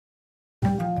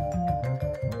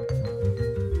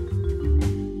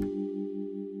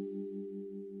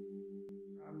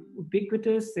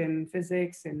ubiquitous in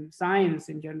physics, in science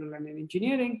in general, and in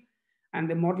engineering. And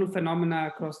they model phenomena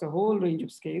across the whole range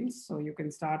of scales. So you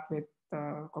can start with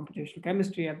computational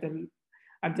chemistry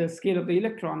at the scale of the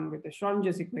electron with the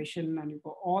Schrodinger's equation, and you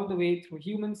go all the way through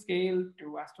human scale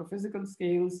to astrophysical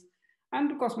scales and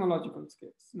to cosmological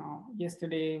scales. Now,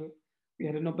 yesterday, we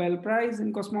had a Nobel Prize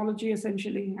in cosmology,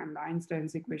 essentially, and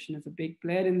Einstein's equation is a big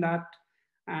player in that,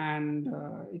 and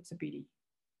it's a PDE.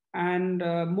 And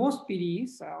most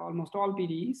PDEs, almost all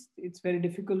PDEs, it's very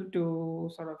difficult to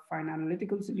sort of find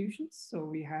analytical solutions. So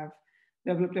we have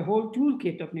developed a whole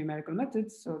toolkit of numerical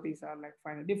methods. So these are like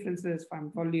finite differences,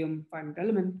 finite volume, finite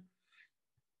element.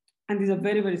 And these are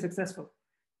very, very successful.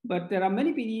 But there are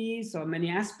many PDEs or many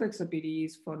aspects of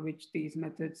PDEs for which these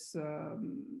methods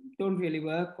don't really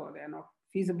work, or they're not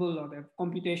feasible, or they're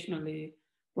computationally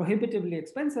prohibitively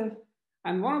expensive.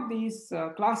 And one of these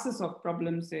classes of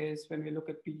problems is when we look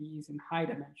at PDEs in high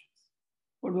dimensions.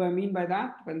 What do I mean by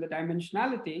that? When the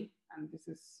dimensionality, and this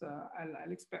is,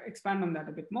 I'll expand on that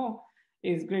a bit more,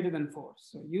 is greater than 4.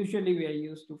 So usually we are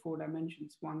used to 4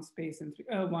 dimensions, one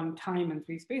time and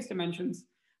 3 space dimensions.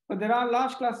 But there are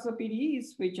large classes of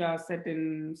PDEs which are set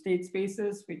in state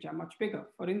spaces which are much bigger.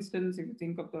 For instance, if you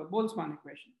think of the Boltzmann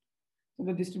equation, so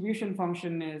the distribution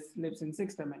function lives in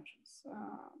 6 dimensions.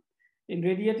 In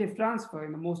radiative transfer,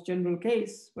 in the most general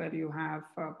case, where you have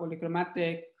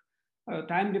polychromatic,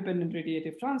 time-dependent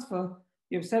radiative transfer,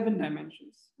 you have 7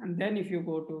 dimensions. And then if you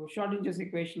go to Schrodinger's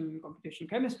equation in computational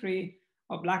chemistry,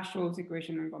 or Black-Scholes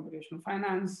equation in computational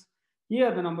finance,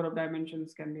 here the number of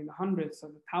dimensions can be in the hundreds or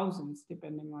the thousands,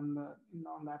 depending on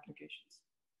the applications.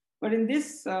 But in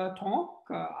this talk,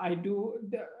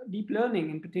 deep learning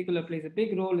in particular plays a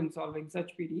big role in solving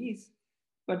such PDEs.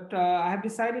 But I have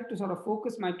decided to sort of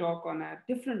focus my talk on a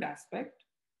different aspect,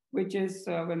 which is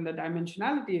when the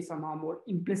dimensionality is somehow more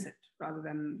implicit rather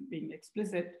than being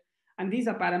explicit. And these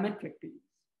are parametric PDEs.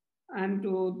 And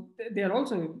they are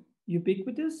also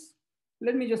ubiquitous.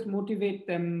 Let me just motivate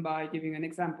them by giving an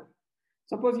example.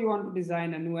 Suppose you want to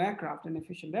design a new aircraft, an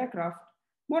efficient aircraft.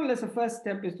 More or less, the first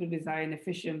step is to design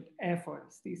efficient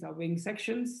airfoils. These are wing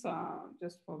sections.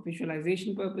 Just for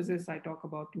visualization purposes, I talk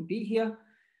about 2D here.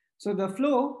 So the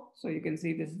flow, so you can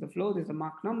see this is the flow, this is a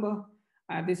Mach number.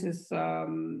 This is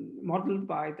modeled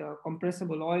by the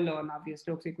compressible Euler and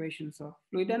Navier-Stokes equations of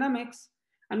fluid dynamics.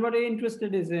 And what we're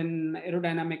interested is in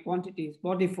aerodynamic quantities,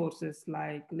 body forces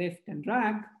like lift and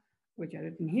drag, which are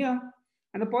written here.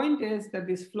 And the point is that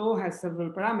this flow has several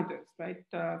parameters, right?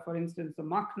 For instance, the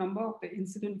Mach number, the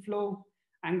incident flow,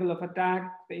 angle of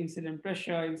attack, the incident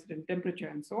pressure, incident temperature,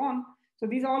 and so on. So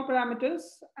these are all parameters.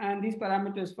 And these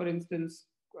parameters, for instance,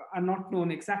 are not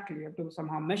known exactly. You have to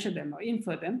somehow measure them or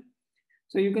infer them.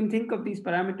 So you can think of these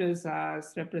parameters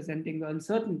as representing the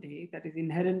uncertainty that is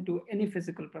inherent to any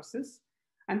physical process.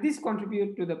 And these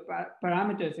contribute to the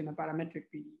parameters in a parametric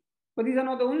PDE. But these are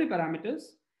not the only parameters.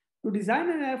 To design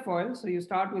an airfoil, so you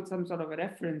start with some sort of a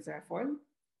reference airfoil,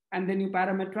 and then you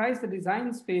parameterize the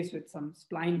design space with some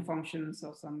spline functions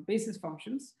or some basis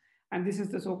functions. And this is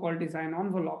the so-called design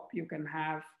envelope. You can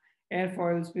have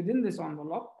airfoils within this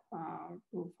envelope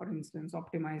to, for instance,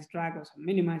 optimize drag or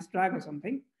minimize drag or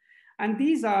something. And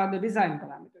these are the design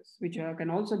parameters, which can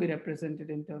also be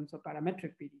represented in terms of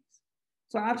parametric PDEs.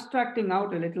 So abstracting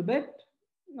out a little bit,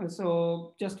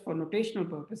 so just for notational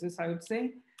purposes, I would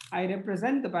say, I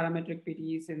represent the parametric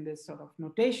PDEs in this sort of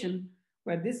notation,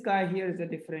 where this guy here is a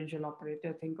differential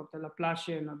operator. Think of the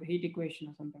Laplacian or the heat equation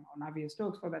or something, or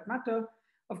Navier-Stokes for that matter.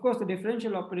 Of course, the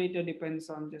differential operator depends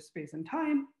on just space and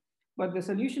time, but the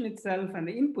solution itself and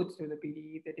the inputs to the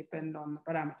PDE, they depend on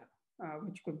the parameter,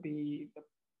 which could be the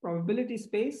probability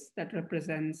space that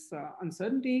represents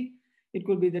uncertainty. It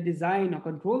could be the design or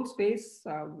control space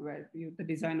where the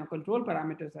design or control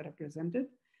parameters are represented.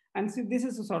 And so this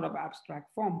is a sort of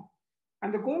abstract form.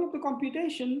 And the goal of the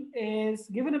computation is,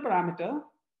 given a parameter,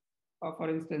 for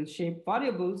instance, shape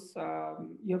variables,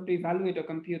 you have to evaluate or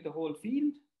compute the whole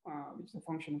field, which is a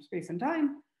function of space and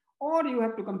time, or you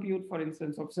have to compute, for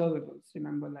instance, observables,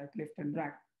 remember, like lift and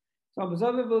drag. So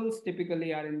observables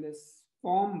typically are in this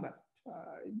form, but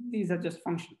these are just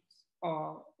functions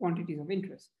or quantities of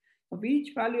interest. So for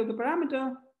each value of the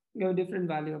parameter, you have a different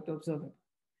value of the observable.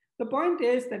 The point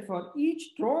is that for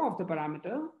each draw of the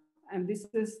parameter, and this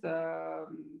is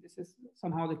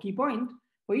somehow the key point,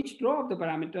 for each draw of the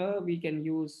parameter, we can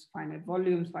use finite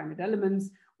volumes, finite elements,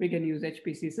 we can use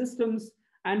HPC systems,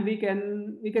 and we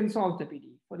can solve the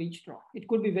PDE for each draw. It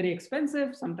could be very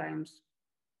expensive, sometimes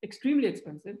extremely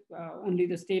expensive. Only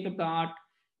the state-of-the-art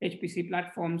HPC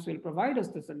platforms will provide us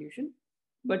the solution.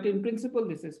 But in principle,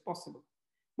 this is possible.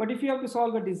 But if you have to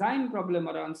solve a design problem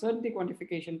or an uncertainty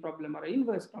quantification problem or an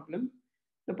inverse problem,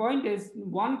 the point is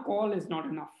one call is not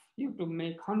enough. You have to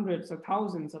make hundreds of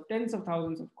thousands of tens of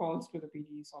thousands of calls to the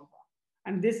PDE solver.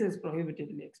 And this is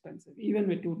prohibitively expensive, even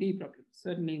with 2D problems,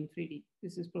 certainly in 3D.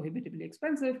 This is prohibitively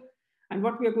expensive. And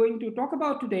what we are going to talk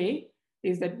about today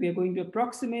is that we are going to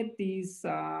approximate these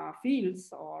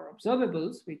fields or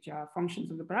observables, which are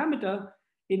functions of the parameter,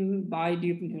 by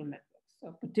deep neural networks.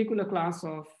 A particular class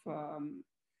of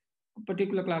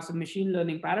machine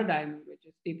learning paradigm, which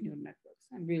is deep neural networks,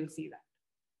 and we'll see that.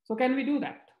 So can we do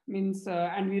that? Means,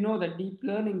 and we know that deep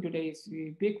learning today is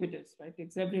ubiquitous, right?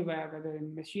 It's everywhere, whether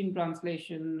in machine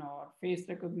translation or face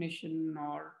recognition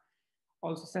or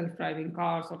also self-driving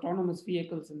cars, autonomous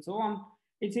vehicles, and so on.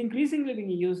 It's increasingly being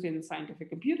used in scientific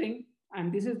computing,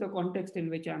 and this is the context in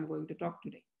which I'm going to talk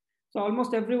today. So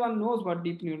almost everyone knows what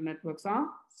deep neural networks are.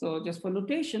 So just for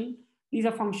notation, these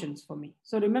are functions for me.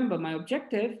 So remember, my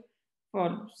objective,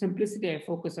 for simplicity, I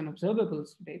focus on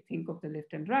observables today. Think of the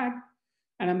lift and drag,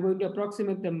 and I'm going to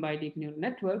approximate them by deep neural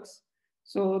networks.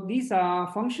 So these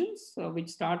are functions which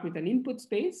start with an input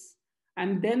space,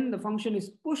 and then the function is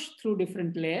pushed through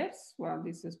different layers. Well,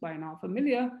 this is by now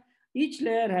familiar. Each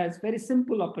layer has very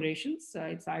simple operations.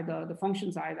 It's either, the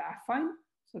functions are either affine,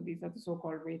 so these are the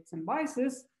so-called weights and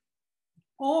biases,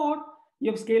 or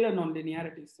you have scalar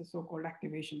nonlinearities, the so-called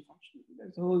activation function.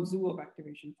 There's a whole zoo of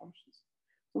activation functions.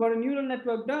 So what a neural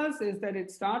network does is that it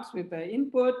starts with the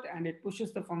input and it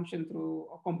pushes the function through,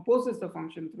 or composes the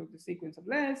function through the sequence of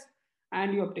layers,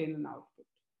 and you obtain an output.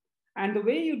 And the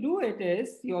way you do it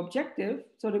is your objective.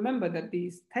 So remember that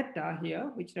these theta here,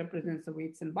 which represents the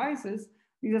weights and biases,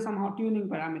 these are somehow tuning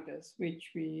parameters,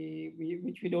 which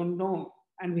we don't know,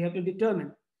 and we have to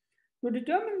determine. To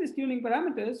determine these tuning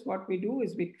parameters, what we do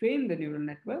is we train the neural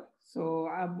network. So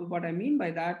what I mean by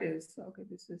that is, okay,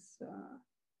 this is,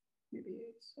 maybe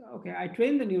it's, okay, I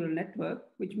train the neural network,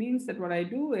 which means that what I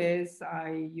do is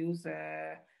I use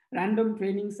a random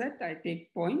training set. I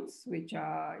take points which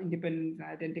are independent and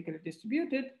identically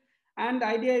distributed. And the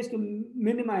idea is to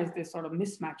minimize this sort of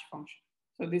mismatch function.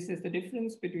 So this is the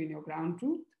difference between your ground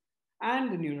truth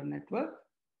and the neural network.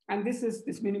 And this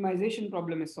minimization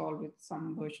problem is solved with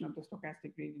some version of the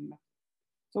stochastic gradient method.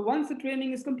 So once the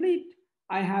training is complete,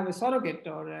 I have a surrogate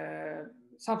or a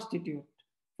substitute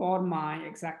for my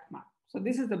exact map. So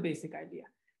this is the basic idea.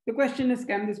 The question is,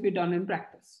 can this be done in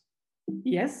practice?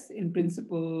 Yes, in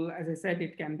principle, as I said,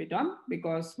 it can be done,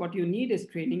 because what you need is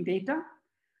training data.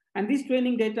 And these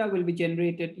training data will be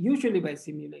generated usually by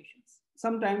simulations.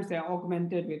 Sometimes they are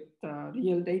augmented with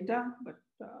real data, but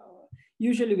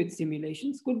usually with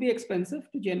simulations. Could be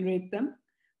expensive to generate them,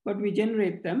 but we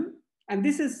generate them. And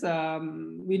this is,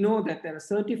 we know that there are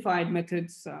certified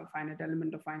methods, finite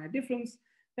element of finite difference,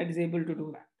 that is able to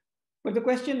do that. But the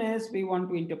question is, we want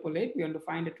to interpolate, we want to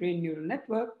find a trained neural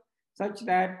network such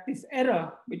that this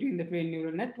error between the trained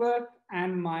neural network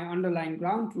and my underlying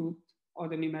ground truth or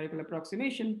the numerical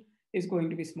approximation is going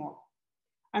to be small.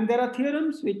 And there are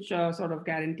theorems which sort of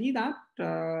guarantee that.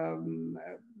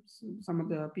 Some of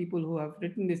the people who have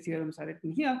written these theorems are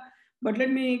written here, but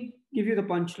let me give you the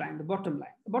punchline, the bottom line.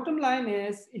 The bottom line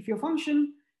is, if your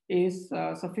function is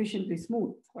sufficiently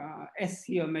smooth, S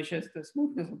here measures the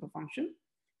smoothness of the function,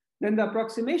 then the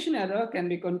approximation error can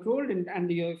be controlled,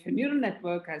 and if your neural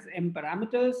network has M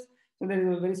parameters, so there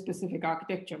is a very specific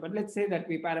architecture, but let's say that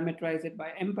we parameterize it by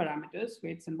M parameters,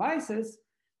 weights and biases,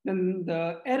 then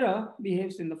the error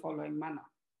behaves in the following manner.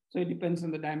 So it depends on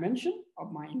the dimension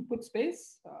of my input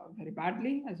space very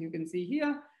badly, as you can see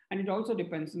here, and it also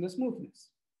depends on the smoothness.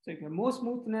 So if you have more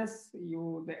smoothness,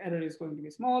 the error is going to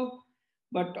be small.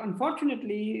 But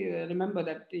unfortunately, remember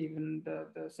that even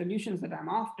the solutions that I'm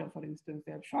after, for instance,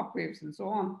 they have shock waves and so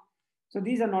on. So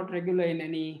these are not regular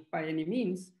by any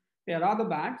means. They are rather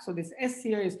bad. So this S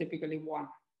here is typically 1.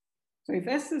 So if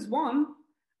S is 1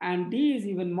 and D is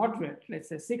even moderate, let's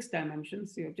say 6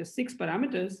 dimensions, so you have just 6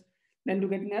 parameters, then to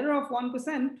get an error of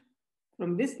 1%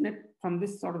 from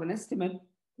this sort of an estimate,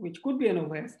 which could be an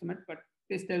overestimate, but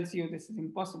this tells you this is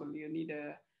impossible. You need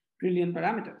a trillion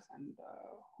parameters, and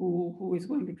who is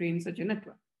going to train such a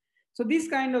network? So this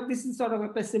is sort of a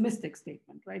pessimistic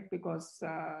statement, right? Because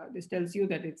this tells you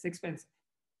that it's expensive.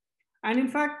 And in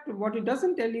fact, what it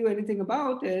doesn't tell you anything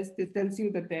about is, this tells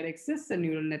you that there exists a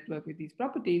neural network with these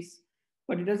properties,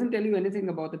 but it doesn't tell you anything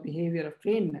about the behavior of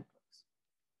trained networks.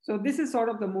 So this is sort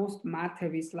of the most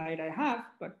math-heavy slide I have,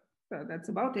 but that's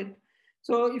about it.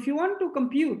 So if you want to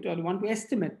compute or want to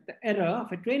estimate the error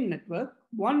of a trained network,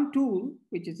 one tool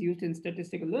which is used in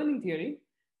statistical learning theory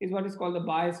is what is called the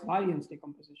bias variance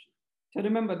decomposition. So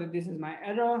remember that this is my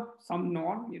error, some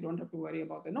norm. You don't have to worry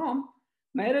about the norm.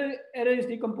 My error is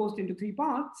decomposed into three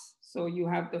parts. So you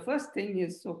have the first thing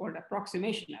is so-called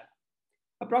approximation error.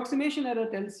 Approximation error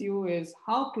tells you is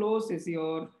how close is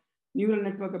your neural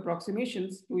network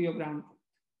approximations to your ground truth.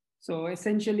 So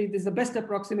essentially, this is the best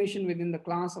approximation within the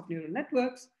class of neural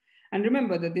networks. And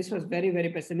remember that this was very, very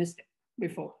pessimistic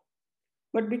before.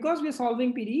 But because we're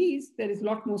solving PDEs, there is a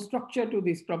lot more structure to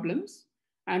these problems.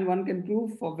 And one can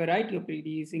prove for a variety of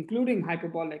PDEs, including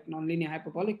hyperbolic, nonlinear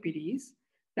hyperbolic PDEs,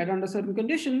 that under certain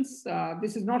conditions,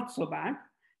 this is not so bad.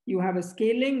 You have a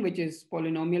scaling, which is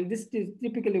polynomial. This is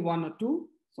typically 1 or 2.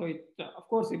 So it, of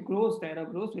course, it grows, the error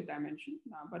grows with dimension,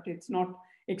 but it's not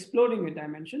exploding with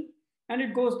dimension. And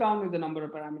it goes down with the number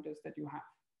of parameters that you have.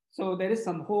 So there is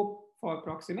some hope for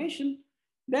approximation.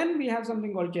 Then we have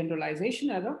something called generalization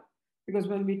error, because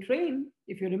when we train,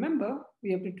 if you remember,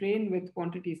 we have to train with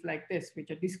quantities like this, which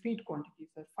are discrete quantities,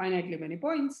 that finitely many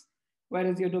points,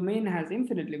 whereas your domain has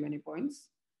infinitely many points.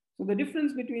 So the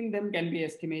difference between them can be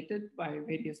estimated by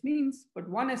various means, but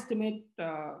one estimate,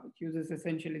 which uses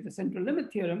essentially the central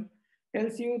limit theorem,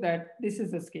 tells you that this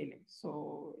is the scaling.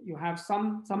 So you have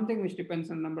something which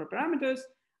depends on the number of parameters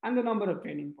and the number of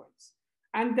training points.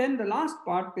 And then the last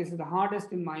part, this is the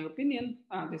hardest in my opinion,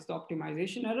 this is the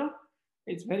optimization error.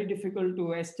 It's very difficult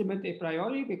to estimate a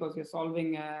priori because you're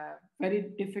solving a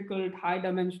very difficult high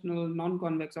dimensional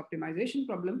non-convex optimization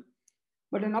problem.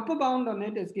 But an upper bound on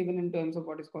it is given in terms of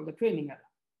what is called the training error,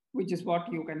 which is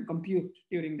what you can compute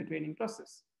during the training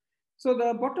process. So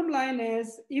the bottom line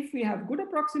is, if we have good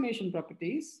approximation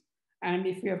properties, and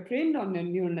if we have trained on a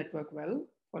neural network well,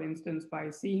 for instance, by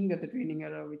seeing that the training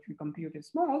error which we compute is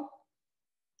small,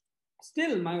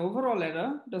 still my overall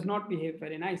error does not behave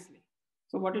very nicely.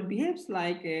 So what it behaves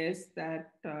like is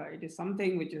that it is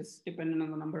something which is dependent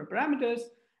on the number of parameters.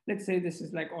 Let's say this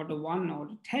is like order 1 or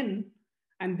 10.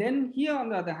 And then here, on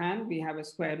the other hand, we have a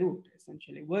square root,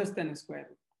 essentially, worse than a square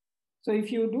root. So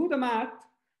if you do the math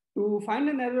to find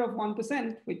an error of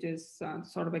 1%, which is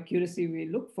sort of accuracy we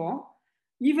look for,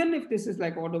 even if this is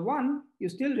like order 1, you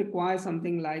still require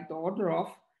something like the order of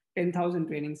 10,000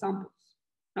 training samples.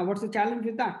 Now, what's the challenge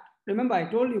with that? Remember, I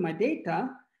told you my data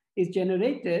is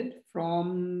generated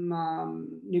from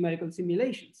numerical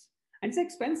simulations. And it's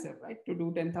expensive, right? To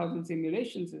do 10,000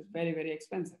 simulations is very, very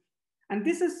expensive. And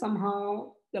this is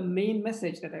somehow the main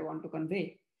message that I want to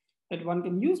convey, that one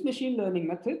can use machine learning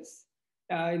methods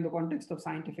in the context of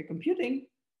scientific computing.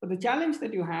 But the challenge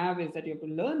that you have is that you have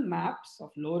to learn maps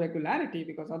of low regularity,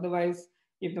 because otherwise,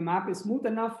 if the map is smooth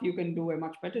enough, you can do a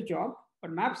much better job.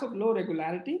 But maps of low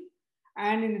regularity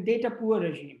and in a data poor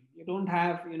regime, you don't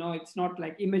have, it's not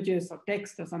like images or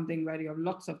text or something where you have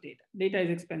lots of data. Data is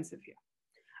expensive here.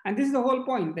 And this is the whole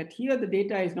point, that here the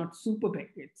data is not super big,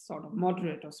 it's sort of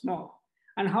moderate or small.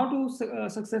 And how to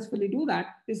successfully do that,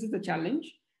 this is the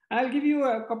challenge. And I'll give you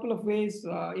a couple of ways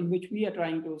in which we are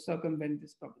trying to circumvent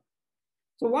this problem.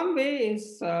 So one way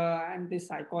is, and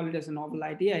this I call it as a novel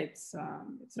idea, it's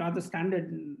rather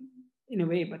standard in a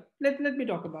way, but let me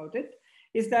talk about it,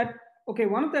 is that, okay,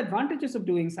 one of the advantages of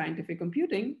doing scientific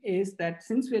computing is that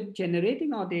since we're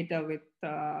generating our data with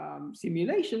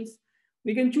simulations,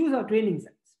 we can choose our training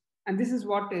sets. And this is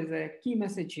what is a key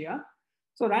message here.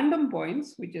 So random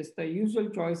points, which is the usual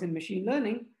choice in machine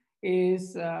learning,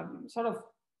 is sort of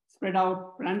spread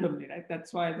out randomly, right?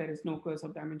 That's why there is no curse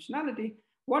of dimensionality.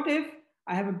 What if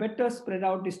I have a better spread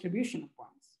out distribution of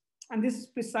points? And this is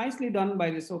precisely done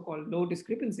by the so-called low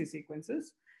discrepancy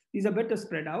sequences. These are better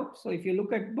spread out. So if you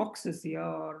look at boxes here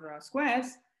or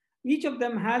squares, each of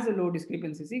them has a low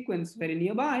discrepancy sequence very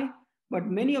nearby, but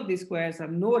many of these squares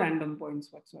have no random points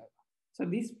whatsoever. So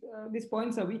these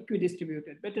points are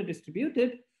equidistributed, better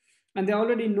distributed, and they're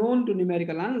already known to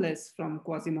numerical analysts from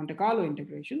quasi-Monte Carlo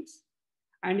integrations.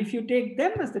 And if you take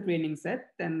them as the training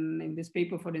set, then in this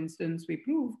paper, for instance, we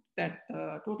proved that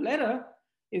total error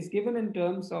is given in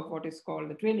terms of what is called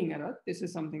the training error. This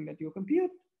is something that you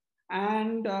compute,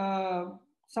 and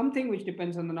something which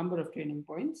depends on the number of training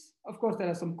points. Of course, there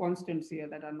are some constants here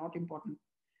that are not important.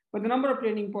 But the number of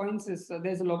training points is,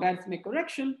 there's a logarithmic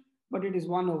correction, but it is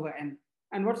 1 over n.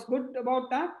 And what's good about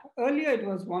that? Earlier, it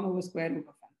was 1 over square root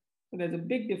of n. So there's a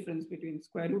big difference between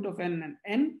square root of n and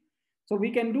n. So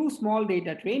we can do small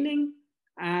data training,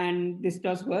 and this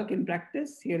does work in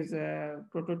practice. Here's a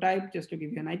prototype just to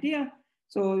give you an idea.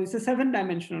 So it's a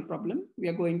 7-dimensional problem. We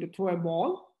are going to throw a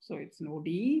ball. So it's an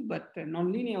ODE, but a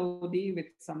nonlinear ODE with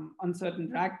some uncertain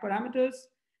drag parameters.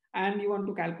 And you want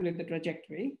to calculate the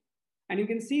trajectory. And you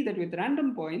can see that with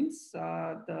random points,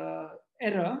 the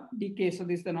error decays. So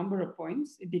this is the number of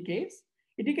points. It decays.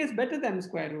 It decays better than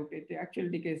square root. It actually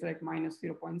decays like minus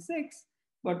 0.6.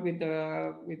 But with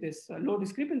this low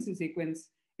discrepancy sequence,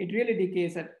 it really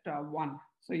decays at 1.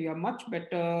 So you have much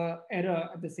better error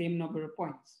at the same number of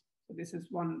points. So this is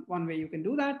one way you can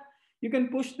do that. You can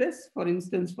push this, for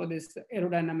instance, for this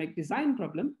aerodynamic design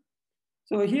problem.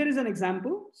 So here is an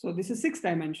example. So this is 6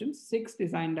 dimensions, 6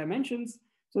 design dimensions.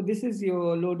 So this is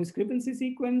your low discrepancy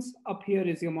sequence. Up here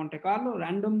is your Monte Carlo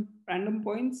random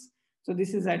points. So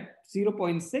this is at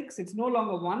 0.6. It's no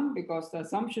longer 1 because the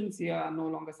assumptions here are no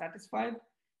longer satisfied.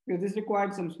 Because this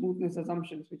required some smoothness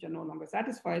assumptions which are no longer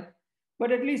satisfied.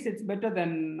 But at least it's better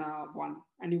than 1.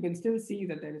 And you can still see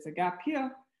that there is a gap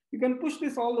here. You can push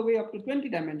this all the way up to 20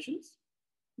 dimensions.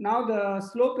 Now the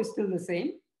slope is still the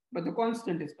same, but the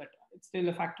constant is better. It's still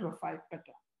a factor of 5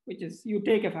 better, which is you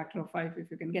take a factor of 5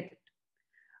 if you can get it.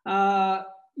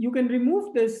 You can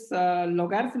remove this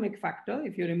logarithmic factor.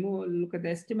 If you look at the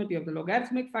estimate of the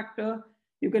logarithmic factor,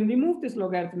 you can remove this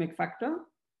logarithmic factor,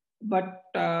 but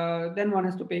then one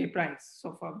has to pay a price.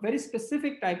 So for very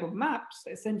specific type of maps,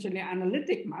 essentially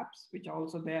analytic maps, which are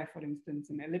also there, for instance,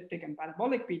 in elliptic and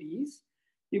parabolic PDEs,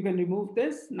 you can remove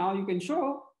this. Now you can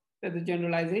show that the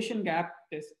generalization gap,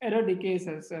 this error decays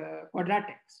as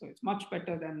quadratic. So it's much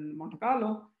better than Monte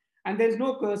Carlo. And there's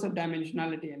no curse of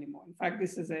dimensionality anymore. In fact,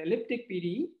 this is an elliptic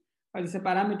PDE, or it's a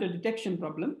parameter detection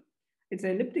problem. It's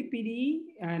an elliptic PDE,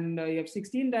 and you have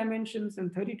 16 dimensions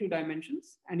and 32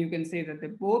 dimensions. And you can say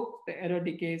that both the error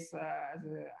decays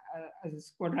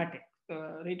as quadratic.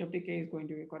 The rate of decay is going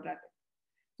to be quadratic.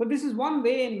 So this is one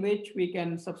way in which we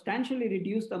can substantially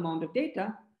reduce the amount of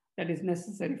data that is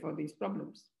necessary for these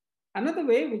problems. Another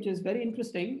way, which is very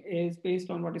interesting, is based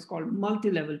on what is called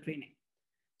multi-level training.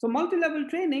 So multi-level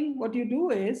training, what you do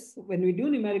is, when we do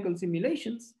numerical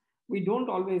simulations, we don't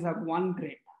always have one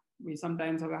grid. We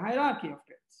sometimes have a hierarchy of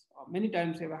grids, or many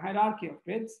times we have a hierarchy of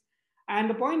grids. And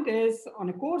the point is, on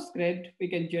a coarse grid, we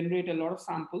can generate a lot of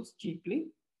samples cheaply.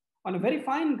 On a very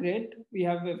fine grid, we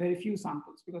have very few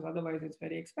samples because otherwise it's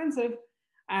very expensive.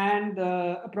 And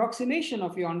the approximation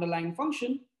of your underlying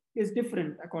function is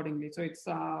different accordingly. So it's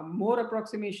more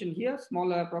approximation here,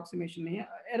 smaller approximation here,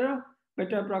 error,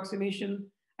 better approximation.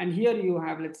 And here you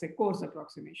have, let's say, coarse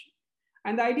approximation.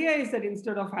 And the idea is that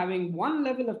instead of having one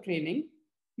level of training,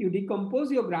 you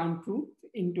decompose your ground truth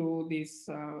into these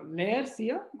layers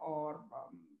here, or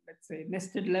let's say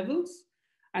nested levels.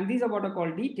 And these are what are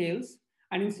called details.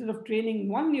 And instead of training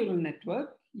one neural network,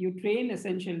 you train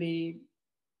essentially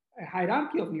a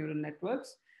hierarchy of neural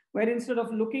networks, where instead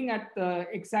of looking at the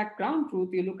exact ground truth,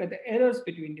 you look at the errors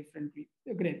between different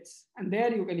grids. And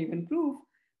there you can even prove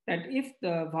that if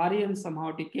the variance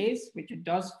somehow decays, which it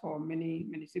does for many,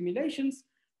 many simulations,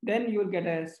 then you'll get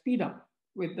a speed up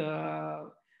with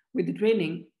the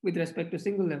training with respect to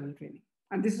single level training.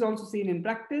 And this is also seen in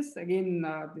practice. Again,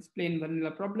 this plain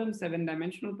vanilla problem,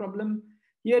 7-dimensional problem.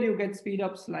 Here you get speed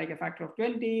ups like a factor of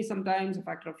 20, sometimes a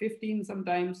factor of 15,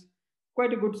 sometimes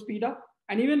quite a good speed up.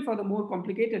 And even for the more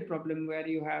complicated problem where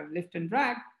you have lift and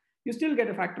drag, you still get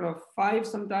a factor of 5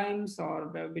 sometimes,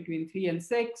 or between 3 and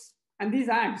 6. And these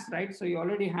adds, right? So you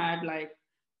already had like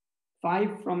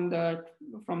 5 from the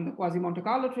quasi-Monte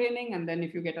Carlo training. And then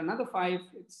if you get another 5,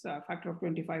 it's a factor of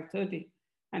 25, 30.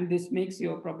 And this makes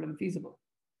your problem feasible.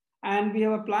 And we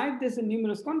have applied this in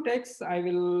numerous contexts. I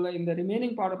will, in the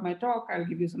remaining part of my talk, I'll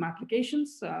give you some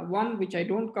applications. One which I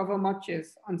don't cover much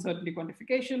is uncertainty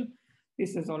quantification.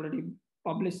 This is already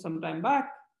published some time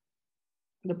back.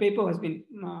 The paper has been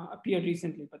appeared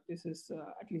recently, but this is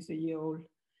at least a year old.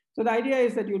 So the idea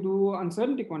is that you do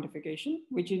uncertainty quantification,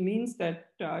 which means that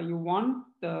you want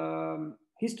the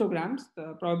histograms,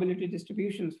 the probability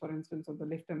distributions, for instance, of the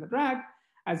lift and the drag,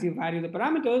 as you vary the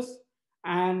parameters.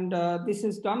 And this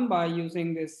is done by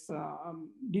using this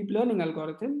deep learning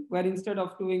algorithm, where instead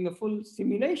of doing the full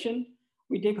simulation,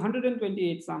 we take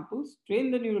 128 samples,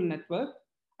 train the neural network,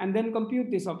 and then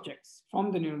compute these objects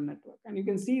from the neural network. And you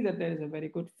can see that there is a very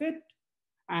good fit.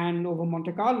 And over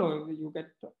Monte Carlo, you get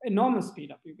enormous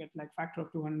speed up. You get like factor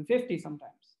of 250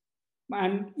 sometimes.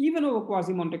 And even over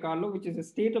quasi-Monte Carlo, which is a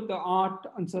state-of-the-art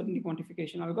uncertainty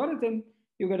quantification algorithm,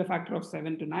 you get a factor of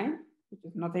 7 to 9, which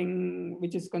is nothing,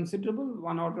 which is considerable,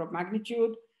 1 order of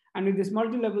magnitude. And with this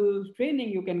multi-level training,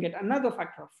 you can get another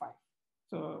factor of 5.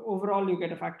 So overall, you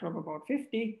get a factor of about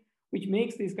 50, which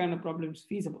makes these kind of problems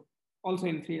feasible, also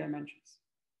in 3 dimensions.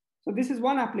 So this is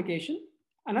one application.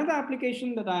 Another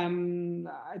application that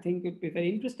I think would be very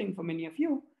interesting for many of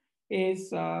you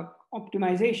is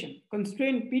optimization,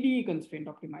 PDE constraint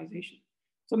optimization.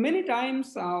 So many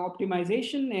times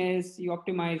optimization is you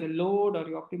optimize a load, or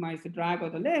you optimize the drag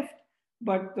or the lift,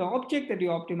 but the object that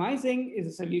you're optimizing is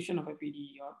a solution of a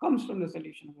PDE, or comes from the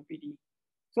solution of a PDE.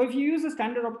 So if you use a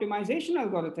standard optimization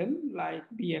algorithm like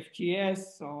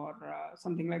BFGS or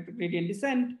something like the gradient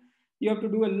descent, you have to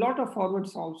do a lot of forward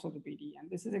solves for the PDE, and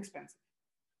this is expensive.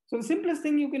 So the simplest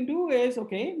thing you can do is,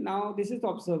 okay, now this is the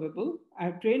observable. I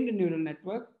have trained a neural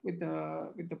network with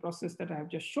the process that I have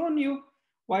just shown you.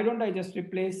 Why don't I just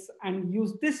replace and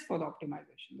use this for the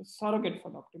optimization, the surrogate for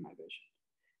the optimization?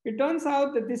 It turns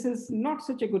out that this is not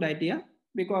such a good idea,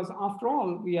 because after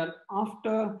all, we are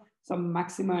after some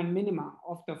maxima and minima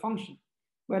of the function,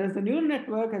 whereas the neural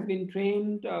network has been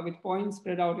trained with points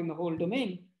spread out in the whole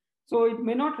domain. So it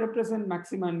may not represent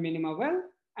maxima and minima well.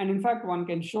 And in fact, one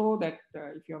can show that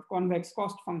if you have convex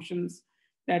cost functions,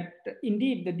 that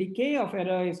indeed the decay of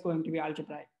error is going to be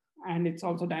algebraic, and it's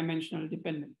also dimensional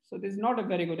dependent. So this is not a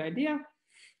very good idea.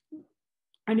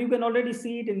 And you can already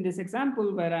see it in this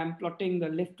example where I'm plotting the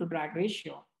lift to drag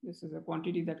ratio. This is a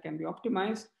quantity that can be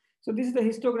optimized. So this is the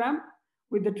histogram.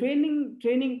 With the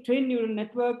trained neural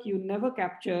network, you never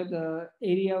capture the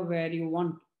area where you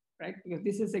want, right? Because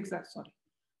this is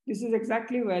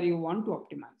exactly where you want to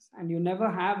optimize, and you never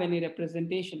have any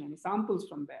representation, any samples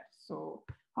from there. So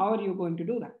how are you going to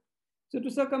do that? So to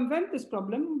circumvent this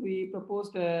problem, we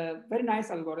proposed a very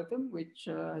nice algorithm, which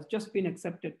has just been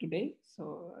accepted today.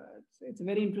 So it's a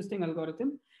very interesting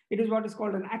algorithm. It is what is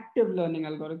called an active learning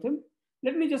algorithm.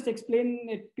 Let me just explain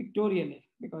it pictorially,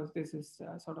 because this is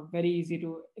sort of very easy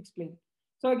to explain.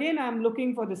 So again, I'm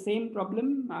looking for the same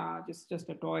problem, just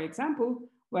a toy example,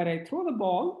 where I throw the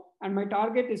ball and my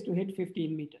target is to hit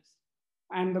 15 meters.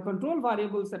 And the control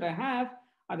variables that I have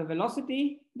are the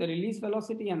velocity, the release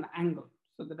velocity, and the angle.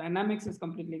 So the dynamics is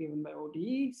completely given by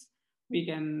ODEs. We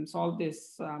can solve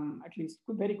this at least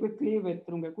very quickly with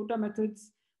Runge-Kutta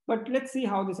methods. But let's see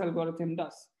how this algorithm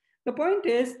does. The point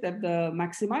is that the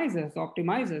maximizers, the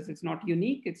optimizers, it's not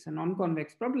unique, it's a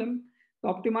non-convex problem. The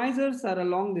optimizers are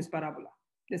along this parabola.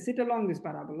 They sit along this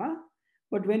parabola.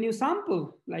 But when you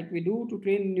sample, like we do to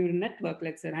train a neural network,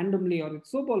 let's say randomly or with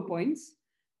so-called points,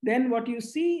 then what you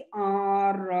see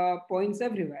are points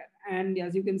everywhere. And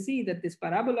as you can see that this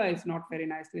parabola is not very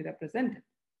nicely represented.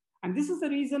 And this is the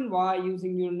reason why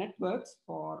using neural networks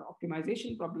for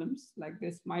optimization problems like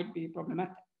this might be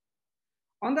problematic.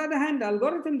 On the other hand, the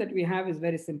algorithm that we have is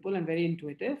very simple and very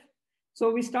intuitive.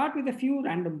 So we start with a few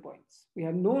random points. We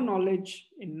have no knowledge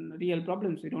in real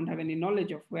problems. We don't have any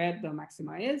knowledge of where the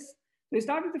maxima is. So we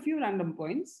start with a few random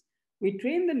points. We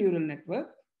train the neural network,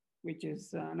 which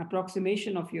is an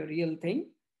approximation of your real thing.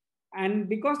 And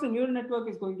because the neural network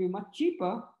is going to be much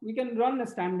cheaper, we can run a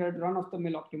standard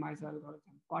run-of-the-mill optimizer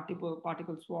algorithm,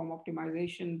 particle swarm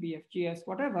optimization, BFGS,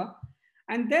 whatever.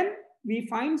 And then we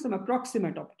find some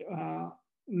approximate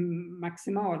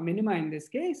maxima or minima in this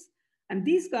case. And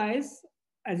these guys,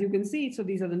 as you can see, so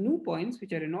these are the new points,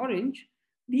 which are in orange.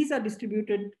 These are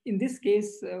distributed, in this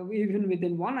case, even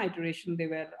within one iteration, they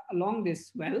were along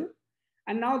this well.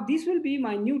 And now these will be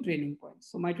my new training points.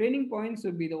 So my training points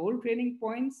will be the old training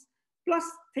points, plus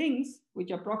things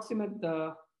which approximate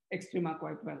the extrema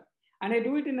quite well. And I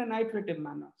do it in an iterative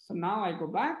manner. So now I go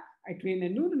back, I train a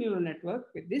new neural network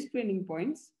with these training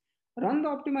points, run the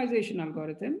optimization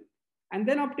algorithm, and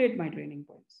then update my training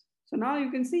points. So now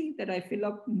you can see that I fill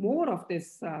up more of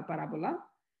this parabola,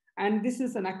 and this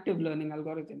is an active learning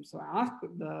algorithm. So I ask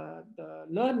the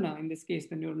learner, in this case,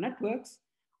 the neural networks,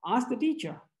 ask the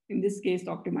teacher, in this case,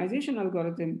 the optimization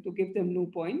algorithm, to give them new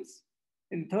points.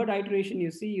 In the third iteration,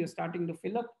 you see you're starting to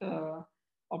fill up the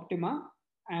optima.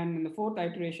 And in the fourth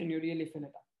iteration, you really fill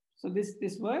it up. So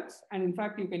this works. And in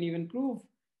fact, you can even prove,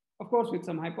 of course, with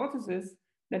some hypothesis,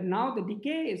 that now the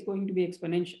decay is going to be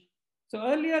exponential. So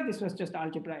earlier, this was just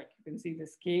algebraic. You can see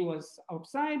this k was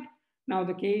outside. Now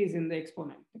the k is in the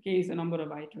exponent. The k is the number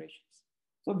of iterations.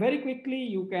 So very quickly,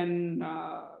 you can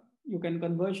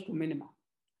converge to minima.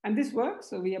 And this works.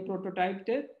 So we have prototyped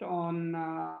it on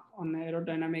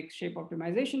aerodynamic shape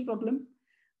optimization problem,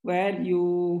 where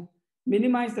you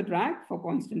minimize the drag for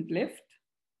constant lift.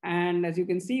 And as you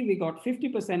can see, we got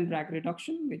 50% drag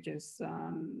reduction, which is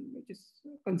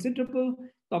considerable.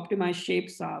 The optimized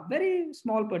shapes are very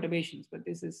small perturbations, but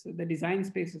this is the design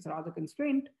space is rather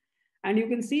constrained. And you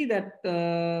can see that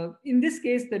in this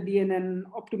case, the DNN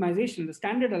optimization, the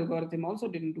standard algorithm also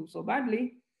didn't do so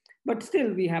badly, but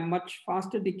still we have much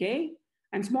faster decay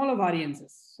and smaller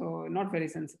variances, so not very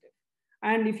sensitive.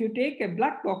 And if you take a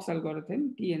black box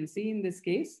algorithm, TNC in this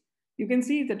case, you can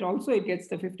see that also it gets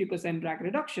the 50% drag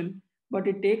reduction, but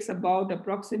it takes about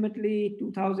approximately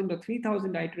 2,000 or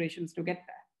 3,000 iterations to get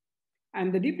there.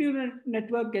 And the deep neural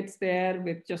network gets there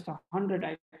with just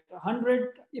 100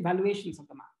 evaluations of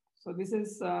the map. So this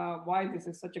is why this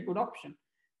is such a good option.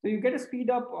 So you get a speed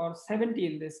up, or 70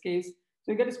 in this case.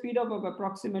 So you get a speed up of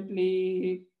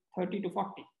approximately 30 to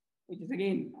 40, which is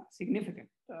again a significant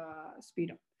speed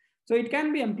up. So it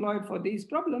can be employed for these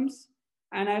problems.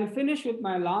 And I'll finish with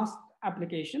my last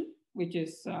application, which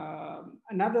is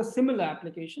another similar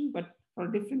application, but for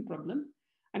a different problem.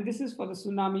 And this is for the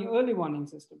tsunami early warning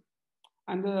system.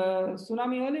 And the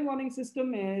tsunami early warning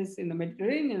system is in the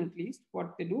Mediterranean, at least.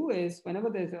 What they do is whenever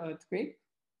there's an earthquake,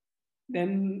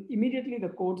 then immediately the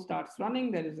code starts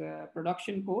running. There is a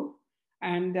production code.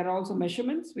 And there are also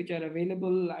measurements which are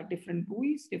available at different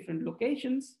buoys, different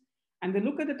locations. And they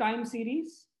look at the time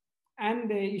series and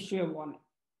they issue a warning.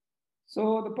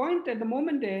 So the point at the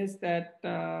moment is that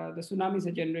the tsunamis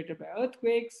are generated by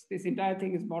earthquakes. This entire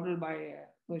thing is modeled by a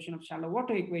version of shallow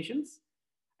water equations.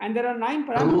 And there are 9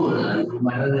 parameters.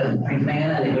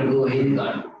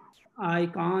 I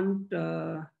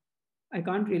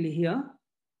can't really hear.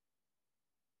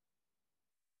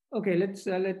 Okay,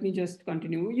 let me just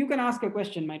continue. You can ask a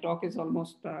question. My talk is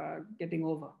almost getting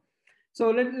over. So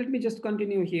let me just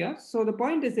continue here. So the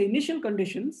point is the initial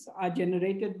conditions are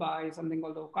generated by something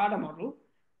called the Okada model,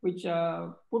 which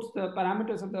puts the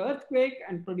parameters of the earthquake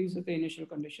and produces the initial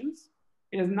conditions.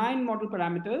 It has 9 model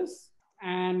parameters,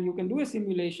 and you can do a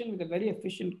simulation with a very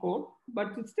efficient code,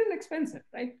 but it's still expensive,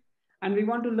 right? And we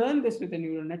want to learn this with a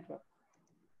neural network.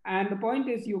 And the point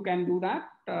is you can do that.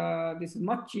 This is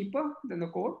much cheaper than the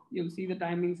code. You'll see the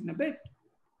timings in a bit.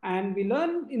 And we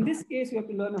learn, in this case, we have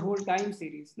to learn a whole time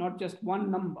series, not just one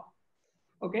number.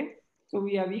 Okay, so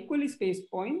we have equally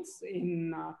spaced points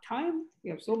in time.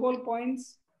 We have Sobol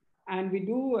points, and we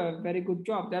do a very good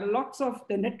job. There are lots of,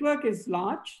 the network is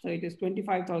large, so it is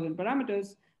 25,000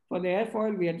 parameters. For the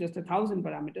airfoil, we have just 1,000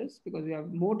 parameters because we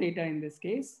have more data in this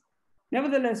case.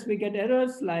 Nevertheless, we get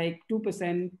errors like 2%,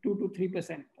 2 to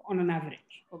 3% on an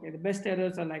average. Okay, the best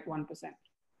errors are like 1%.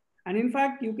 And in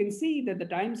fact, you can see that the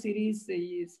time series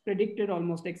is predicted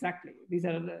almost exactly. This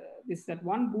is at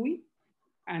one buoy,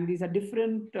 and these are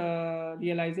different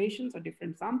realizations or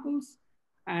different samples.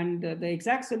 And the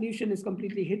exact solution is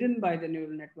completely hidden by the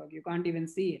neural network. You can't even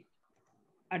see it.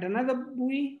 At another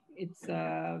buoy, it's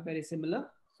very similar.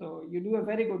 So you do a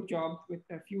very good job with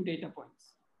a few data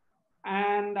points.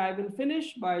 And I will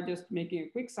finish by just making a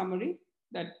quick summary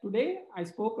that today I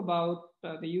spoke about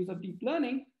the use of deep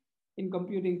learning in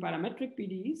computing parametric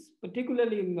PDEs,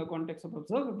 particularly in the context of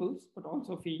observables, but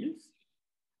also fields.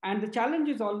 And the challenge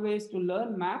is always to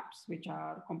learn maps, which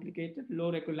are complicated,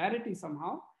 low regularity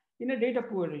somehow, in a data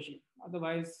poor regime.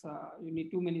 Otherwise, you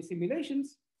need too many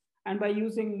simulations. And by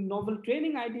using novel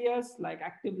training ideas like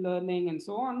active learning and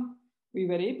so on, we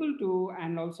were able to,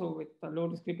 and also with the low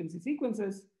discrepancy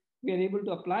sequences, we are able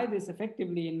to apply this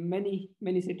effectively in many,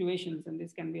 many situations. And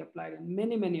this can be applied in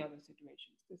many, many other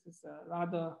situations. This is a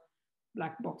rather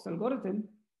black box algorithm.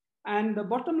 And the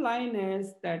bottom line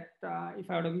is that if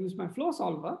I would have used my flow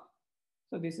solver,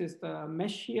 so this is the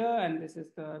mesh here, and this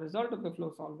is the result of the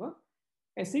flow solver.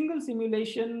 A single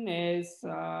simulation is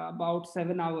about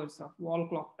 7 hours of wall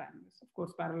clock time. It's of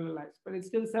course parallelized, but it's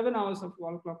still 7 hours of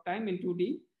wall clock time in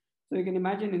 2D. So you can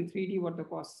imagine in 3D what the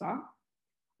costs are.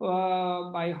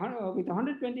 With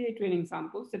 128 training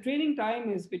samples, the training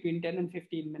time is between 10 and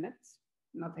 15 minutes,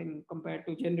 nothing compared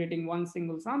to generating one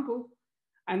single sample.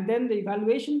 And then the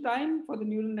evaluation time for the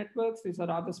neural networks, these are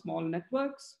rather small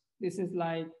networks. This is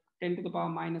like 10 to the power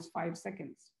minus 5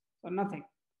 seconds, so nothing.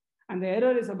 And the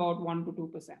error is about 1 to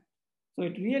 2%. So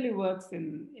it really works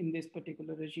in these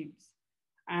particular regimes.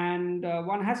 And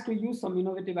one has to use some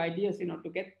innovative ideas in order to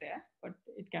get there, but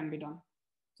it can be done.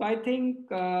 So I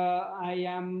think I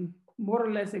am more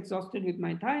or less exhausted with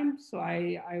my time. So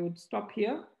I would stop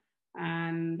here,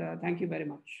 and thank you very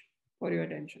much for your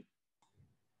attention.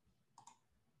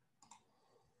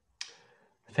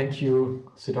 Thank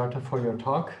you, Siddhartha, for your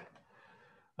talk.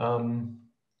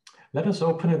 Let us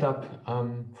open it up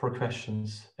for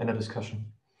questions and a discussion.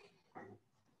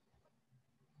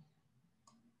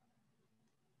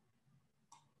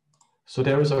 So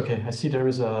there is, okay, I see there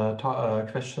is a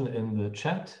question in the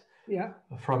chat. Yeah.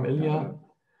 From Ilya.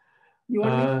 You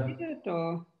want me to read it,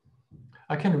 or?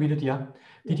 I can read it, yeah.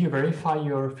 Did you verify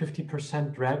your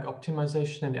 50% drag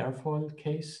optimization in airfoil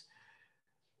case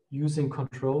using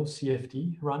control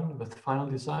CFD run with final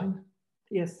design?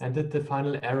 Yes. And did the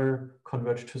final error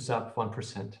converge to sub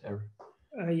 1% error?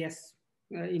 Yes,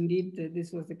 indeed,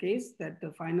 this was the case, that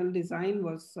the final design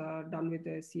was done with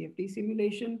a CFD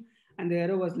simulation, and the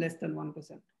error was less than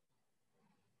 1%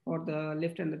 for the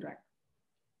lift and the drag.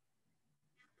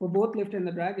 For both lift and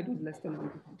the drag, it was less than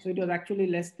 1%. So it was actually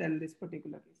less than this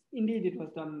particular case. Indeed, it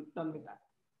was done with that.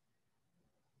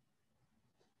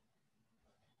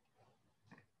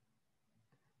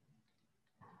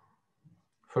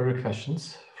 Further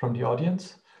questions from the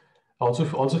audience? Also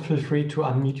feel free to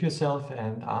unmute yourself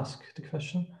and ask the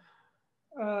question.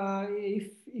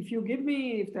 if you give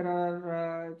me, if there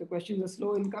are, the questions are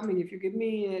slow in coming, if you give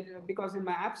me, because in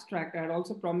my abstract, I had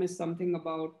also promised something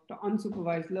about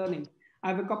unsupervised learning. I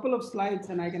have a couple of slides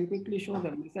and I can quickly show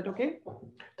them. Is that okay?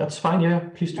 That's fine, yeah,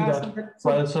 please do that,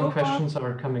 while some questions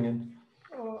are coming in.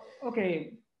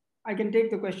 Okay, I can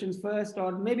take the questions first,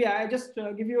 or maybe I just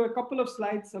give you a couple of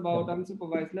slides about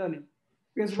unsupervised learning.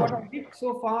 Because what I did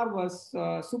so far was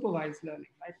supervised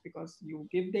learning, right? Because you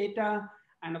give data,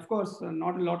 and of course,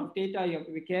 not a lot of data. You have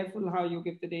to be careful how you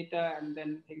give the data, and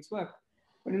then things work.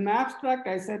 But in my abstract,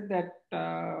 I said that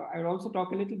I will also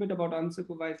talk a little bit about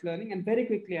unsupervised learning, and very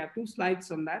quickly, I have 2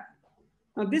 slides on that.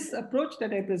 Now, this approach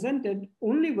that I presented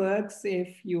only works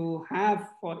if you have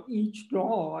for each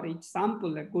draw or each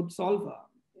sample a good solver.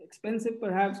 Expensive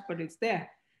perhaps, but it's there.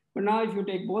 But now if you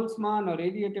take Boltzmann or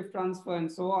radiative transfer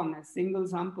and so on, a single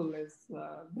sample is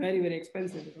very, very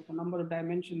expensive because the number of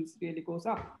dimensions really goes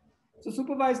up. So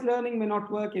supervised learning may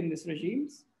not work in these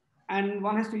regimes. And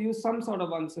one has to use some sort of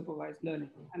unsupervised learning.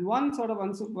 And one sort of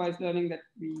unsupervised learning that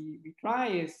we try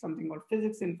is something called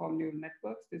physics-informed neural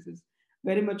networks. This is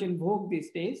very much in vogue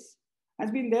these days.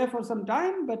 Has been there for some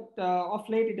time, but of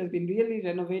late it has been really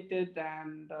renovated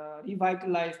and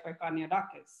revitalized by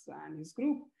Kaniadakis and his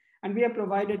group. And we have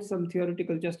provided some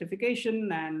theoretical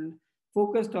justification and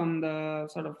focused on the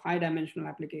sort of high dimensional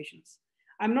applications.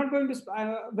 I'm not going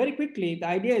to, very quickly, the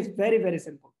idea is very, very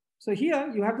simple. So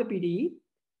here you have the PDE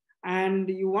and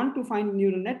you want to find a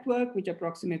neural network which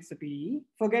approximates the PDE.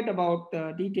 Forget about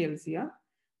the details here.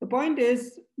 The point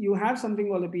is you have something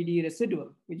called a PDE residual,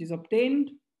 which is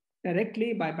obtained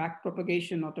directly by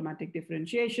backpropagation automatic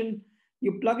differentiation.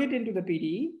 You plug it into the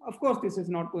PDE. Of course, this is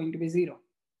not going to be 0.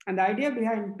 And the idea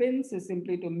behind pins is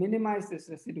simply to minimize this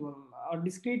residual or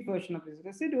discrete version of this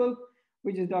residual,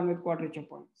 which is done with quadrature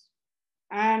points.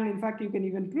 And in fact, you can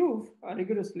even prove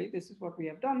rigorously, this is what we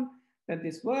have done, that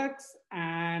this works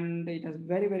and it has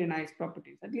very, very nice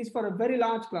properties, at least for a very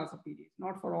large class of PDEs,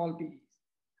 not for all PDEs.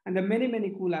 And there are many,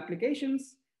 many cool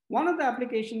applications. One of the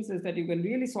applications is that you can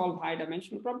really solve high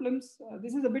dimensional problems.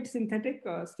 This is a bit synthetic,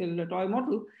 still a toy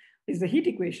model, is the heat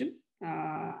equation.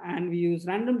 And we use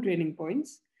random training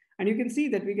points. And you can see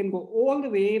that we can go all the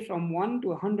way from 1 to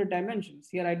 100 dimensions.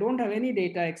 Here, I don't have any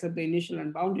data except the initial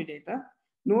and boundary data,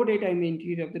 no data in the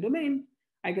interior of the domain.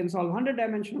 I can solve 100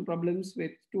 dimensional problems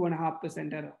with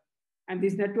 2.5% error. And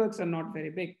these networks are not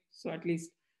very big. So at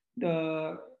least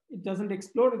it doesn't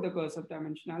explode with the curse of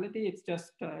dimensionality. It's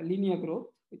just linear growth,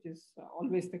 which is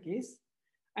always the case.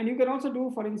 And you can also do,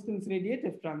 for instance,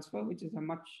 radiative transfer, which is a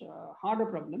much harder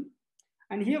problem.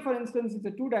 And here, for instance, it's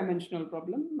a 2-dimensional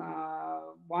problem,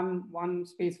 one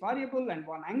space variable and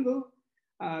one angle.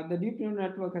 The deep neural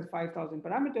network has 5,000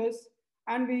 parameters,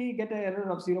 and we get an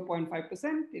error of 0.5%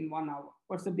 in 1 hour.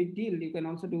 What's the big deal? You can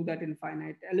also do that in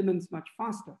finite elements much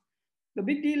faster. The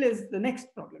big deal is the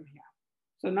next problem here.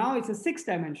 So now it's a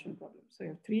 6-dimensional problem. So you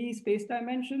have 3 space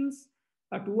dimensions,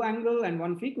 a 2 angle and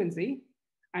 1 frequency.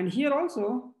 And here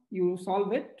also you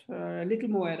solve it, a little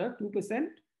more error, 2%,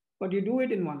 but you do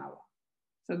it in 1 hour.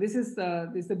 So this is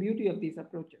the beauty of these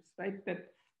approaches, right? That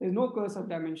there's no curse of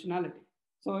dimensionality.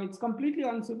 So it's completely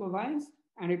unsupervised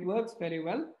and it works very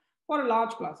well for a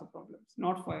large class of problems,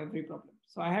 not for every problem.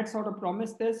 So I had sort of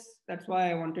promised this. That's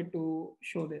why I wanted to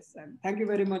show this. And thank you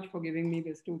very much for giving me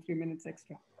this 2-3 minutes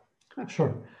extra.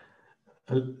 Sure.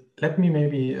 Let me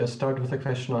maybe start with a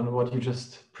question on what you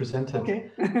just presented.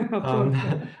 Okay.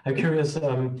 I'm curious.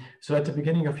 So at the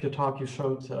beginning of your talk, you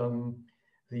showed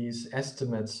these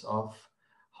estimates of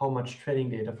how much training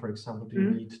data, for example, do you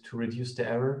need to reduce the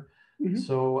error.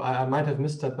 So I might have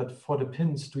missed that, but for the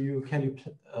pins, can you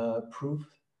prove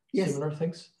similar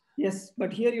things? Yes,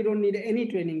 but here you don't need any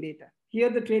training data. Here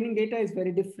the training data is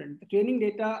very different. The training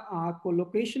data are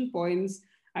collocation points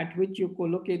at which you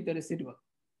collocate the residual.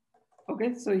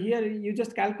 Okay, so here you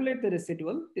just calculate the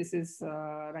residual. This is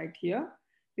right here.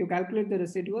 You calculate the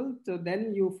residual. So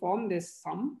then you form this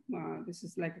sum. This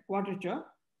is like a quadrature.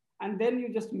 And then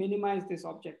you just minimize this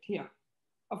object here.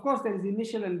 Of course, there is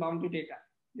initial and boundary data.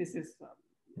 This is,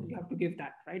 you have to give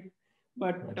that, right?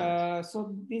 But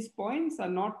so these points are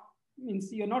not,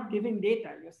 means you're not giving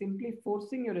data. You're simply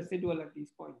forcing your residual at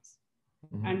these points.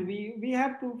 And we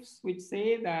have proofs which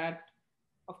say that,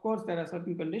 of course, there are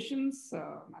certain conditions.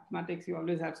 Mathematics, you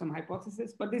always have some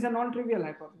hypotheses, but these are non-trivial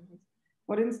hypotheses.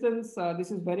 For instance, this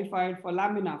is verified for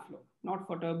laminar flow, not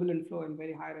for turbulent flow in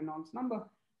very high Reynolds number.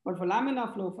 But for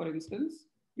laminar flow, for instance,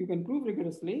 you can prove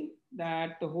rigorously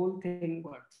that the whole thing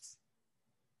works.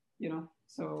 You know,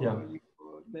 so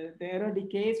the error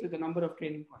decays with the number of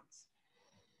training points.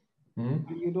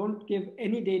 And you don't give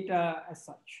any data as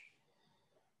such,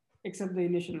 except the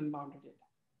initial and boundary data.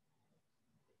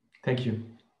 Thank you.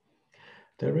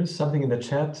 There is something in the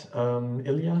chat.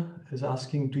 Ilya is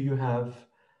asking, do you have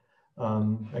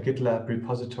a GitLab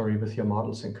repository with your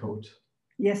models and code?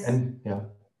 Yes. And yeah.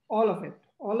 All of it.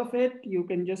 All of it. You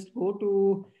can just go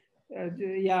to,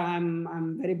 yeah,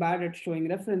 I'm very bad at showing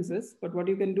references, but what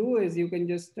you can do is you can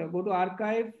just go to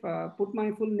archive, put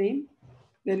my full name,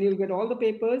 then you'll get all the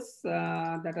papers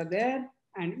that are there,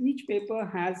 and each paper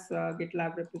has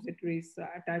GitLab repositories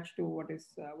attached to what is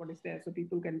there, so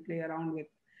people can play around with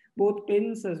both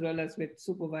pins as well as with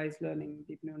supervised learning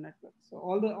deep neural networks. So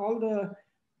all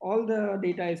the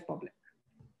data is public,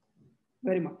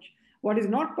 very much. What is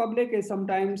not public is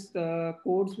sometimes the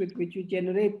codes with which you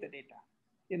generate the data.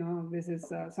 You know, this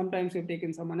is sometimes you've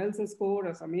taken someone else's code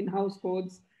or some in-house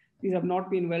codes. These have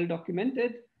not been well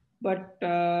documented, but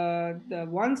the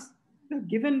ones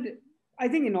given, I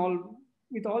think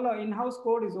with all our in-house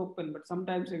code is open, but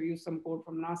sometimes we've used some code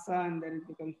from NASA and then it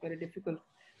becomes very difficult.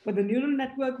 But the neural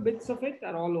network bits of it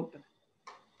are all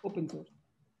open source.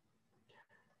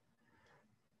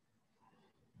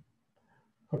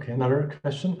 Okay, another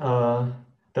question.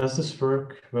 Does this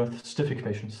work with stiff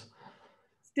equations?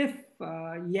 Stiff,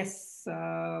 yes.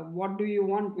 What do you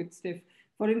want with stiff?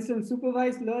 For instance,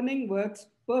 supervised learning works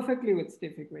perfectly with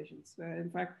stiff equations.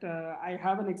 In fact, I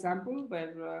have an example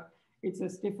where it's a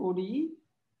stiff ODE.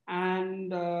 And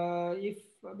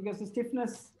because the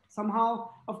stiffness somehow,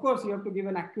 of course, you have to give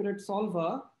an accurate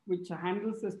solver which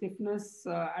handles the stiffness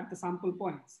at the sample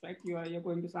points, right? You're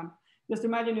going to sample. Just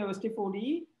imagine you have a stiff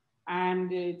ODE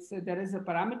and there is a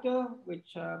parameter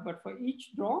which, but for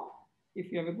each drop,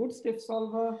 if you have a good stiff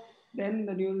solver, then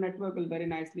the neural network will very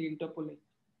nicely interpolate.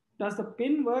 Does the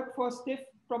pin work for stiff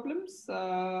problems?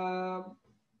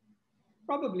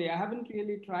 Probably. I haven't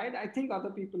really tried. I think other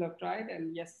people have tried,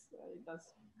 and yes, it does.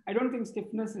 I don't think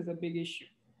stiffness is a big issue,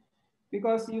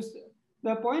 because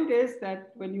the point is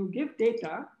that when you give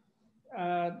data,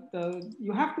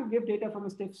 you have to give data from a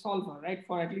stiff solver, right?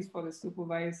 For at least for the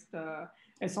supervised, a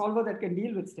solver that can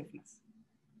deal with stiffness.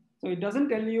 So it doesn't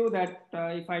tell you that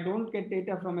if I don't get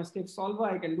data from a stiff solver,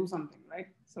 I can do something, right?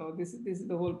 So this is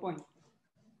the whole point.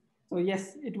 So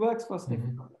yes, it works for stiff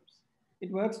problems.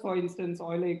 It works, for instance,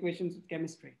 Euler equations with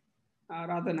chemistry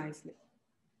rather nicely.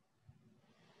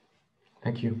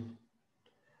 Thank you.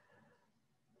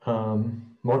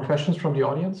 More questions from the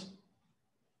audience?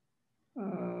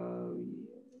 Oh,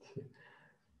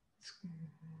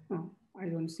 I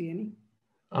don't see any.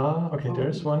 Okay,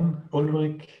 there's one.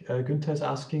 Ulrich Günther is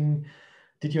asking,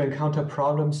 did you encounter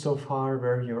problems so far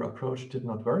where your approach did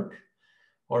not work,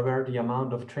 or where the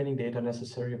amount of training data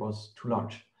necessary was too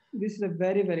large? This is a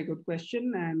very, very good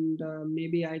question. And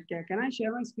maybe can I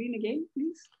share my screen again,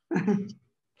 please?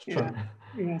 Sure. Yeah.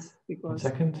 Yes, because...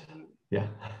 1 second. Yeah,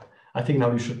 I think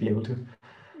now you should be able to.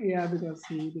 Yeah, because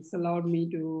this allowed me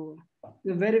to...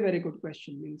 It's a very, very good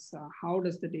question. Means how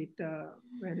does the data...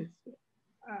 Where is...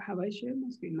 have I shared my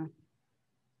screen now?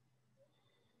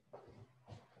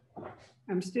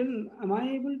 Am I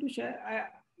able to share?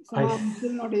 I'm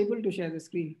still not able to share the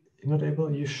screen. You're not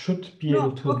able? You should be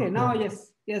able to. Okay, now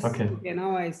yes. Okay. Okay,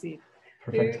 now I see it.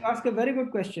 Perfect. You ask a very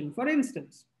good question. For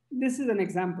instance, this is an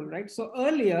example, right? So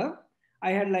earlier,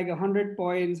 I had like 100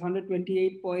 points,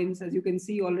 128 points. As you can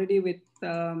see already with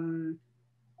 80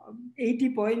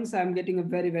 points, I'm getting a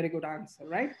very, very good answer,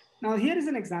 right? Now here is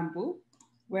an example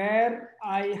where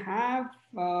I have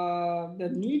the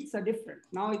needs are different.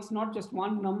 Now it's not just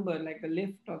one number like the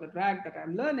lift or the drag that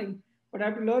I'm learning, but I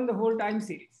have to learn the whole time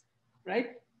series,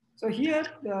 right? So here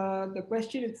the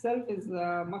question itself is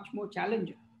much more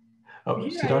challenging. Oh,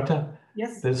 here Siddhartha,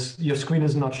 yes. Your screen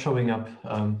is not showing up.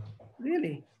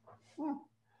 Really? Oh,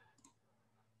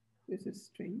 this is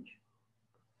strange.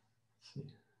 Let's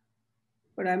see.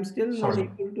 But I'm still not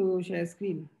able to share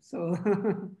screen. So.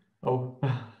 Oh.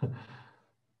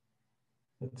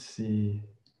 Let's see.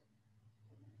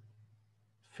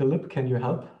 Philip, can you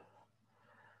help?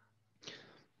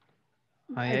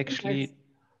 I actually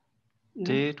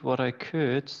did what I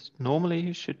could. Normally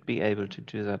you should be able to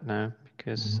do that now,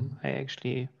 because I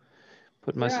actually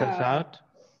put myself out.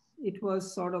 It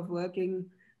was sort of working.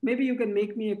 Maybe you can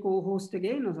make me a co-host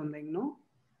again or something, no?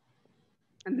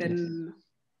 And then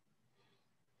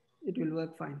it will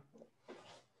work fine.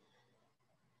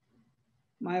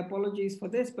 My apologies for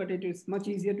this, but it is much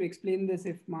easier to explain this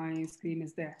if my screen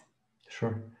is there.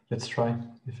 Sure, let's try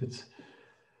if it's...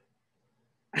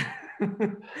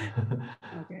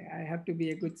 Okay, I have to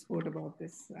be a good sport about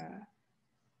this.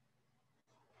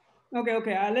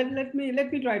 Okay. Let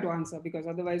me try to answer, because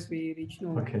otherwise we reach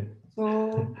nowhere. Okay.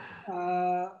 So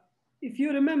if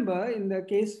you remember, in the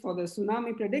case for the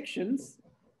tsunami predictions,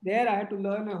 there I had to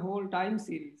learn a whole time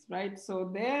series, right?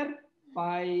 So there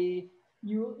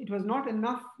it was not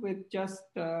enough with just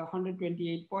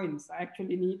 128 points. I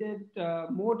actually needed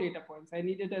more data points. I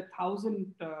needed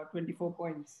 1,024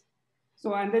 points.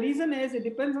 So, and the reason is it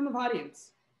depends on the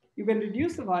variance. You can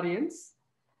reduce the variance,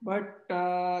 but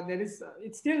it's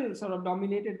still sort of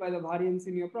dominated by the variance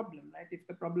in your problem, right? If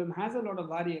the problem has a lot of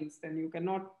variance, then you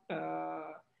cannot,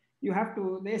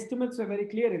 the estimates were very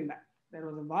clear in that. There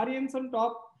was a variance on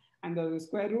top, and the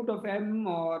square root of m,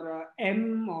 or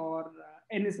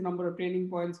n is the number of training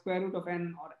points, square root of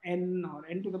n, or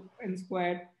n to the n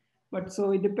squared. But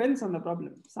so it depends on the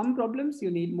problem. Some problems you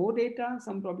need more data,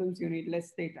 some problems you need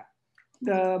less data.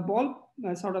 The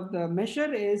sort of the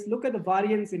measure is look at the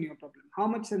variance in your problem. How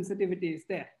much sensitivity is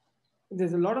there? If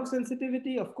there's a lot of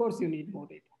sensitivity, of course you need more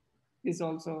data. This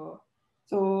also,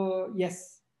 so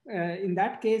yes, in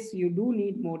that case, you do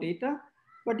need more data.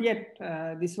 But yet,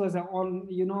 this was there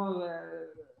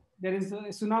is a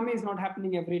tsunami is not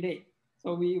happening every day.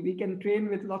 So we can train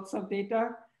with lots of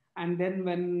data, and then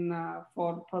when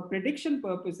for prediction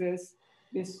purposes,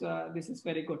 this is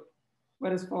very good.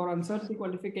 Whereas for uncertainty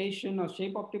quantification or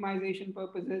shape optimization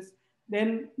purposes,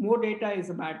 then more data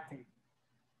is a bad thing.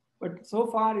 But so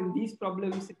far in these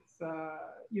problems,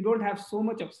 you don't have so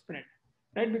much of spread,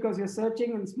 right? Because you're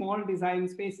searching in small design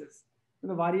spaces.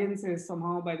 The variance is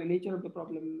somehow, by the nature of the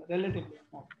problem, relatively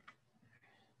small.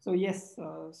 So yes,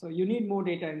 so you need more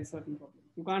data in certain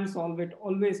problems. You can't solve it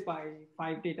always by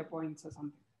 5 data points or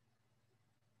something.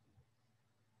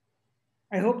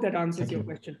 I hope that answers your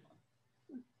question.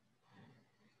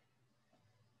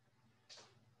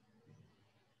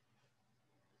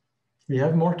 We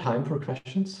have more time for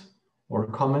questions or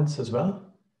comments as well.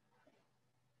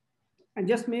 And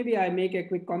just maybe I make a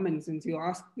quick comment since you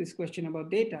asked this question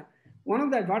about data. One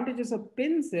of the advantages of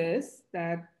pins is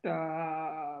that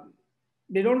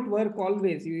they don't work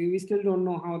always. We still don't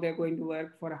know how they're going to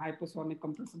work for a hypersonic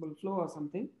compressible flow or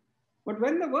something. But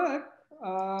when they work,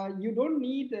 you don't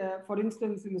need, for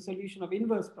instance, in the solution of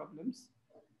inverse problems,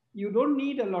 you don't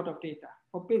need a lot of data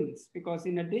for pins, because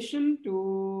in addition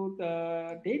to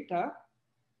the data,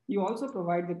 you also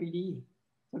provide the PDE.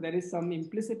 So there is some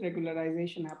implicit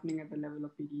regularization happening at the level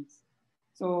of PDEs.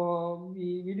 So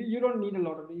you don't need a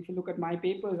lot of it. If you look at my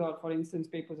papers, or for instance,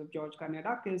 papers of George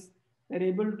Kaniadakis, they're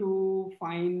able to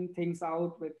find things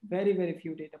out with very, very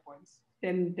few data points,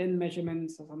 10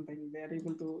 measurements or something. They're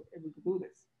able to do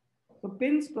this. So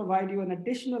pins provide you an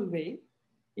additional way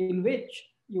in which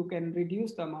you can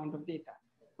reduce the amount of data.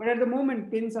 But at the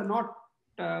moment, pins are not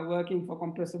working for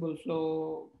compressible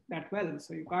flow that well.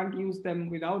 So you can't use them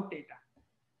without data.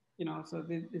 So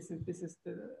this is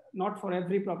not for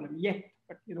every problem yet,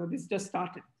 but this just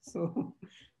started. So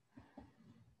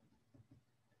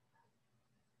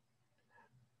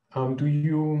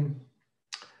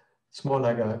it's more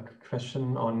like a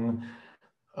question on,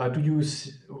 do you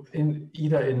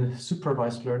either in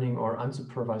supervised learning or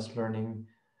unsupervised learning,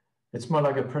 it's more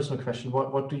like a personal question,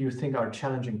 what do you think are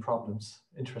challenging problems,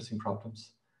 interesting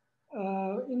problems?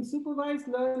 In supervised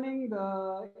learning,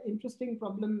 the interesting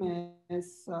problem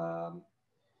is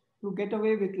to get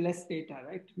away with less data,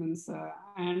 right? Means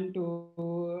and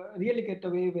to really get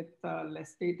away with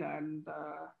less data,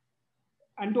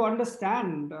 and to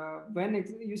understand when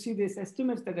you see these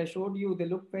estimates that I showed you, they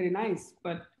look very nice,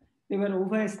 but they were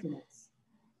overestimates.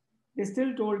 They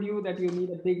still told you that you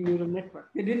need a big neural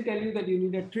network. They didn't tell you that you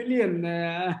need a trillion,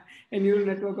 a neural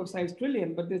network of size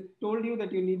trillion, but they told you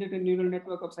that you needed a neural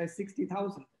network of size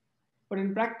 60,000. But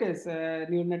in practice, a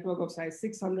neural network of size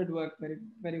 600 worked very,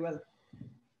 very well.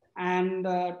 And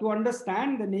to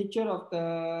understand the nature of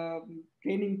the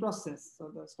training process, so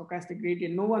the stochastic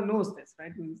gradient, no one knows this,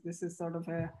 right? This is sort of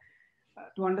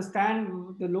to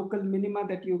understand the local minima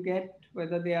that you get,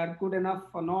 whether they are good enough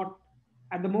or not.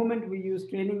 At the moment, we use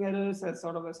training errors as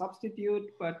sort of a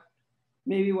substitute, but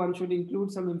maybe one should include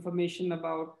some information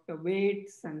about the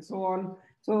weights and so on.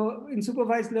 So in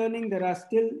supervised learning, there are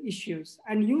still issues,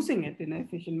 and using it in an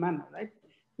efficient manner, right?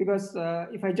 Because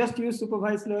if I just use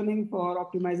supervised learning for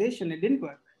optimization, it didn't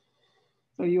work.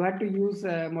 So you had to use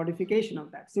a modification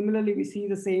of that. Similarly, we see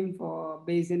the same for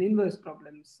Bayesian inverse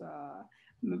problems,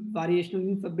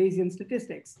 variational Bayesian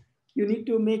statistics. You need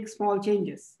to make small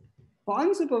changes. For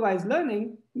unsupervised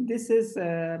learning, this is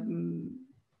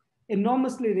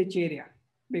enormously rich area,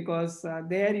 because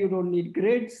there you don't need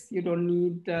grids, you don't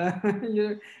need,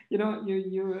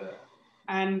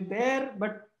 and there,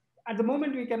 but at the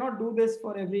moment we cannot do this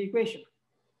for every equation.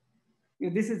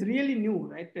 This is really new,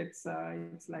 right? It's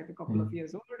like a couple of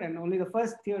years old, and only the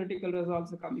first theoretical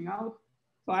results are coming out.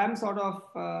 So I'm sort of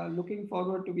looking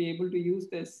forward to be able to use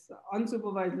this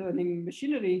unsupervised learning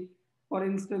machinery, for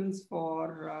instance,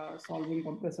 for solving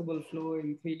compressible flow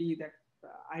in 3D that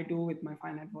I do with my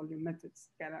finite volume methods.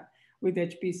 With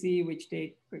HPC, which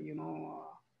take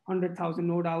 100,000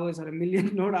 node hours or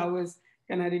 1,000,000 node hours,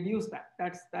 can I reduce that?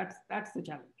 That's the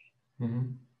challenge.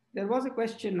 Mm-hmm. There was a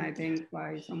question, I think,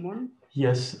 by someone.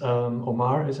 Yes,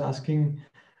 Omar is asking,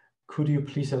 could you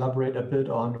please elaborate a bit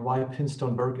on why pins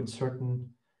don't work in certain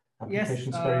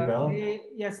applications very well?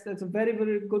 Yes, that's a very,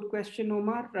 very good question,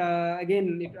 Omar.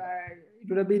 Again, it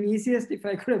would have been easiest if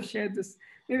I could have shared this.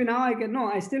 Maybe now I can. No,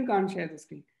 I still can't share the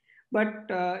screen. But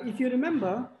if you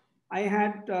remember, I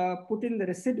had put in the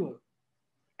residual,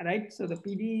 right? So the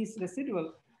PDE is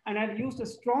residual, and I've used a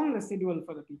strong residual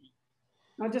for the PDE.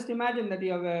 Now just imagine that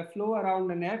you have a flow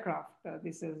around an aircraft.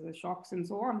 This is the shocks and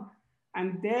so on.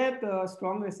 And there the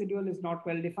strong residual is not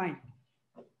well defined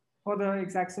for the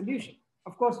exact solution.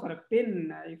 Of course, for a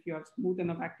pin, if you have smooth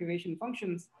enough activation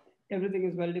functions, everything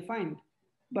is well defined.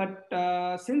 But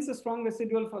since the strong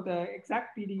residual for the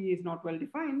exact PDE is not well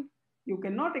defined, you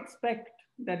cannot expect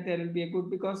that there will be a good,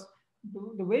 because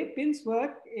the way pins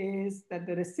work is that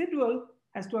the residual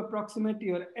has to approximate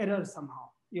your error somehow.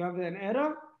 You have an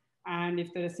error, and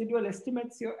if the residual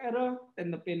estimates your error, then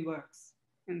the pin works.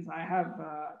 And I have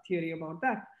a theory about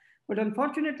that. But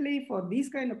unfortunately, for these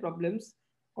kind of problems,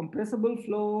 compressible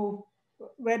flow,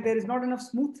 where there is not enough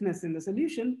smoothness in the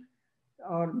solution,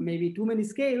 or maybe too many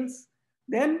scales,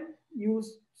 then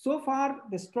use so far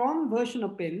the strong version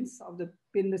of pins of the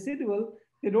pin residual,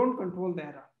 they don't control the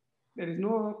error. There is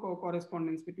no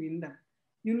correspondence between them.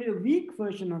 You need a weak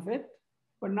version of it,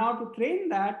 but now to train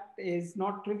that is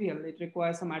not trivial. It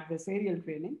requires some adversarial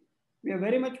training. We are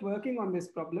very much working on this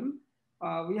problem.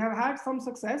 We have had some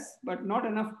success, but not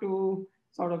enough to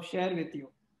sort of share with you.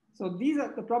 So these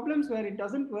are the problems where it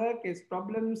doesn't work, is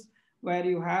problems where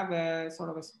you have a sort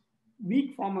of a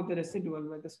weak form of the residual,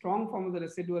 where the strong form of the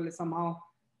residual is somehow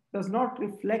does not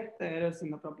reflect the errors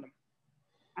in the problem.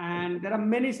 And there are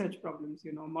many such problems,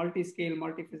 multi-scale,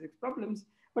 multi-physics problems,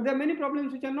 but there are many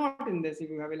problems which are not in this. If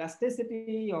you have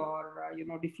elasticity or,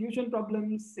 diffusion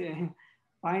problems,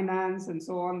 finance and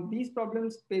so on, these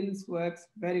problems, pins works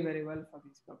very, very well for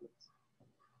these problems.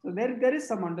 So there is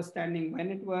some understanding when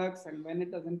it works and when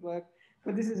it doesn't work,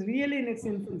 but this is really in its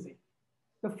infancy.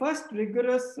 The first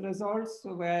rigorous results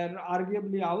were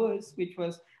arguably ours,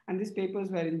 and these papers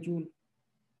were in June.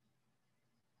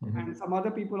 Mm-hmm. And some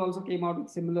other people also came out with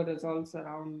similar results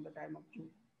around the time of June.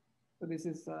 So this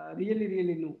is really,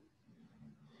 really new.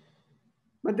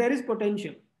 But there is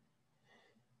potential.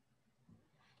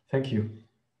 Thank you.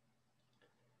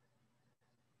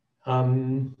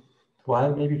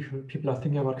 While maybe people are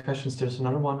thinking about questions, there's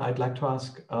another one I'd like to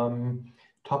ask.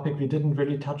 Topic we didn't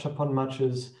really touch upon much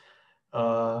is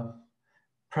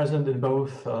present in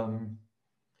both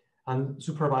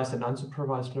supervised and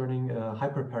unsupervised learning,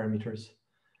 hyperparameters.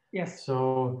 Yes.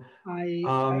 So,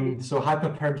 so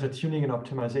hyperparameter tuning and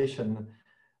optimization.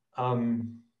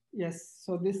 Yes.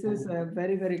 So this is a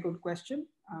very, very good question.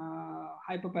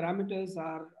 Hyperparameters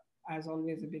are, as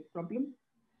always, a big problem.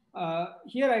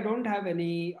 Here I don't have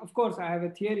any. Of course, I have a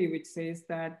theory which says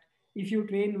that if you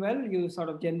train well, you sort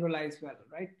of generalize well,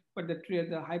 right? But the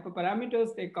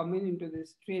hyperparameters, they come into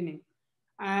this training.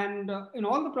 And in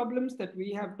all the problems that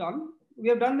we have done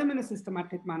them in a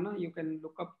systematic manner. You can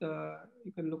look up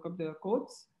the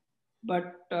codes,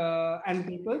 and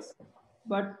papers,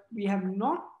 but we have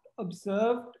not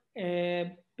observed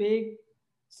a big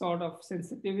sort of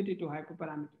sensitivity to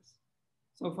hyperparameters.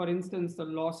 So for instance, the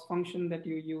loss function that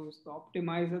you use, the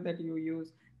optimizer that you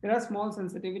use, there are small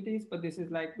sensitivities, but this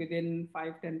is like within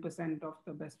 5–10% of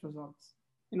the best results.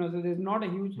 So there's not a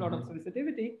huge lot of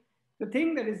sensitivity. The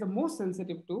thing that is the most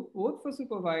sensitive to, both for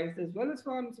supervised as well as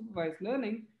for unsupervised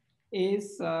learning,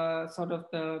 is sort of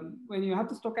when you have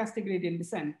the stochastic gradient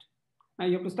descent. Now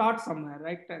you have to start somewhere,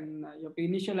 right? And you have to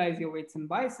initialize your weights and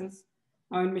biases.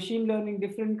 Now in machine learning,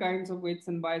 different kinds of weights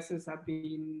and biases have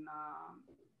been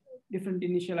different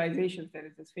initializations. There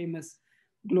is this famous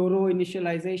Gloro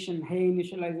initialization, Hay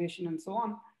initialization, and so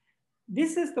on.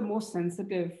 This is the most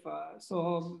sensitive.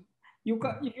 So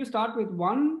if you start with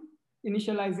one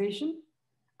initialization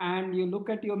and you look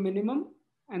at your minimum,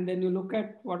 and then you look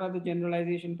at what are the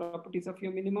generalization properties of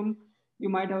your minimum, you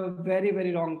might have a very,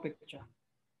 very wrong picture.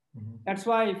 Mm-hmm. That's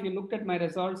why if you looked at my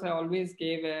results, I always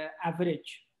gave an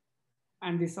average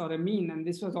and this or a mean, and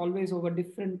this was always over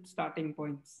different starting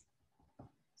points.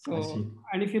 So,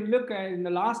 and if you look in the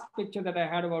last picture that I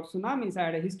had about tsunamis, I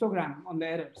had a histogram on the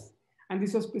errors. And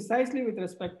this was precisely with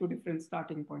respect to different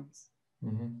starting points.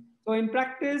 So in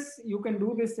practice, you can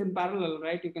do this in parallel,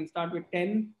 right? You can start with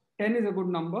 10. 10 is a good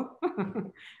number.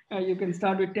 You can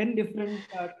start with 10 different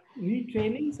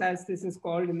retrainings, as this is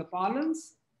called in the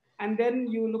parlance. And then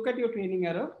you look at your training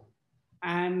error,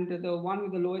 and the one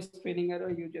with the lowest training error,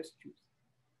 you just choose.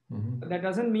 But that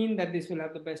doesn't mean that this will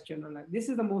have the best generalized. This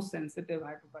is the most sensitive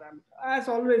hyperparameter, as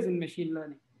always in machine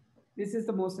learning. This is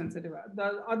the most sensitive.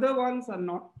 The other ones are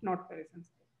not very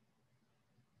sensitive.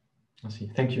 I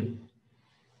see. Thank you.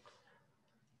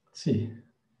 Let's see.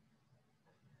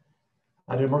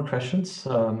 Are there more questions?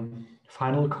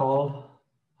 Final call,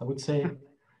 I would say.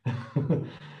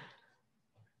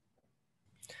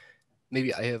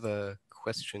 Maybe I have a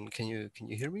question. Can you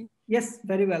hear me? Yes,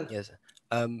 very well. Yes.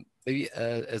 Maybe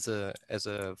as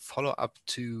a follow-up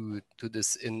to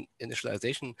this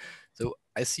initialization. So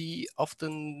I see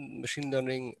often machine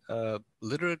learning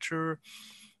literature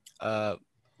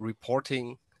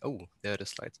reporting. Oh, there are the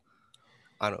slides.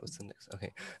 Oh no, it's the next.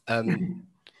 Okay.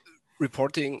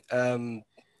 Reporting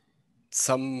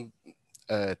some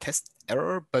test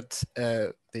error, but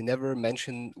they never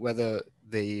mention whether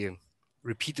they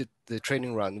repeated the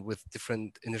training run with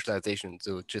different initialization.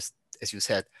 So just as you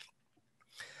said,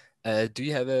 do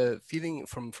you have a feeling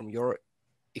from your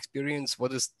experience,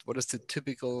 what is the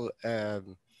typical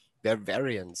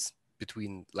variance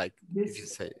between, like,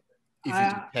 if you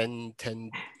do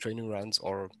 10 training runs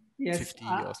or yes, 50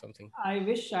 or something? I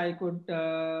wish I could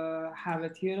have a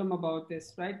theorem about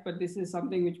this, right? But this is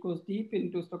something which goes deep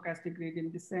into stochastic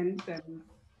gradient descent, and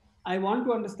I want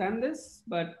to understand this,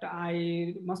 but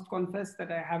I must confess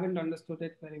that I haven't understood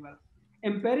it very well.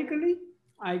 Empirically,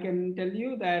 I can tell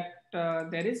you that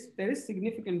there is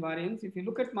significant variance. If you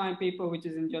look at my paper, which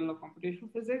is in Journal of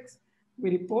Computational Physics,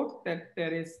 we report that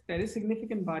there is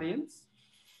significant variance,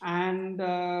 and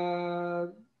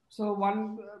so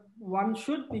one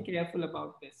should be careful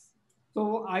about this.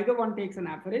 So either one takes an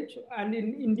average, and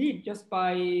indeed, just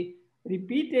by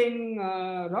repeating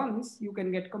runs, you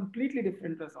can get completely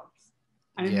different results.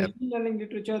 And in machine learning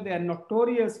literature, they are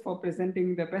notorious for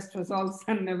presenting the best results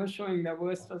and never showing the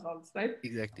worst results, right?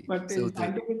 Exactly. But so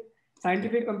in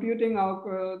scientific computing,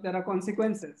 there are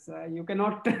consequences. You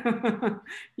cannot,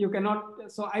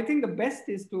 So I think the best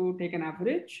is to take an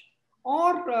average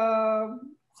or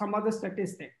some other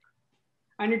statistic.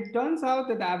 And it turns out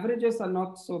that the averages are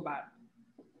not so bad.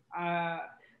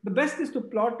 The best is to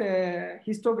plot a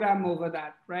histogram over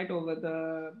that, right?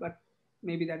 But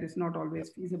maybe that is not always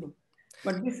feasible.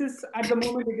 But this is, at the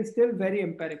moment, it is still very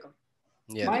empirical.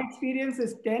 My experience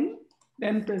is 10,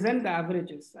 then present the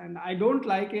averages. And I don't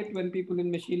like it when people in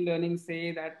machine learning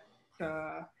say that,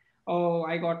 oh,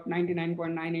 I got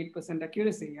 99.98%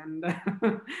 accuracy. And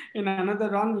in another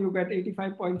run, you get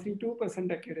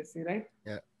 85.32% accuracy, right?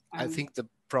 Yeah, I think the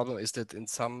problem is that in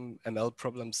some ML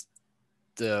problems,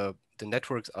 the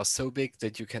networks are so big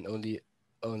that you can only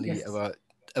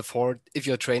afford, if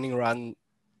your training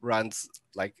runs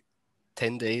like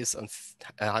 10 days on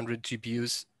 100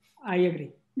 GPUs. I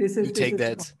agree. You take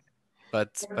that,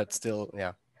 but still,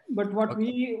 yeah. But what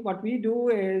we do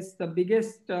is the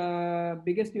biggest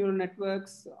neural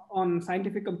networks on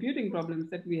scientific computing problems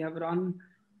that we have run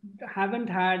haven't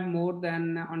had more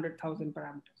than 100,000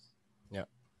 parameters. Yeah,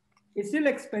 it's still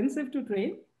expensive to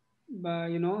train, but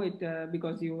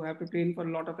because you have to train for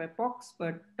a lot of epochs.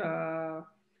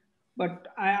 But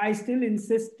I still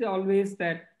insist always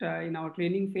that in our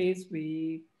training phase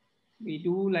we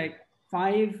do like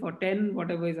 5 or 10,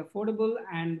 whatever is affordable,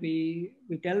 and we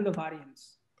tell the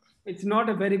variance. It's not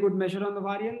a very good measure on the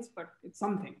variance, but it's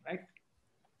something, right?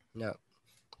 Yeah,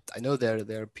 I know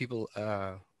there are people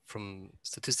from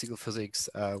statistical physics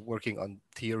working on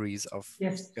theories of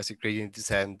stochastic gradient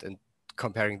descent and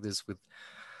comparing this with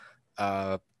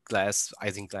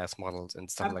Isinglass models and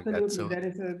stuff like that. So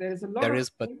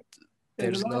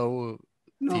there's no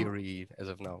theory as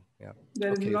of now. Yeah.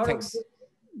 Okay, thanks.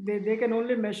 They can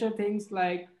only measure things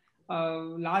like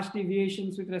large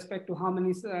deviations with respect to how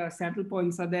many saddle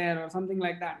points are there or something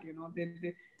like that.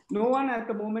 No one at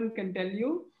the moment can tell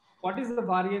you what is the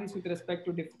variance with respect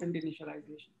to different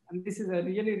initialization. And this is a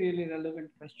really, really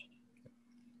relevant question.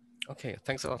 Okay,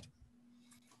 thanks a lot.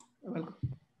 You're welcome.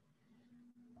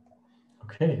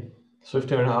 Okay, so if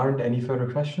there aren't any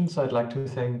further questions, I'd like to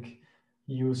thank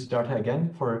you, Siddhartha,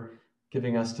 again for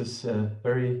giving us this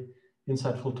very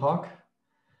insightful talk.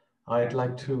 I'd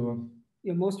like to...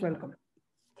 You're most welcome.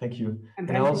 Thank you. And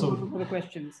thank you for the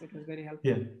questions. It was very helpful.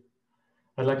 Yeah.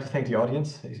 I'd like to thank the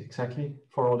audience, exactly,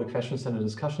 for all the questions and the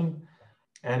discussion.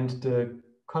 And the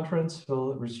conference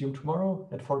will resume tomorrow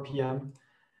at 4 p.m.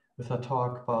 with a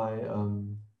talk by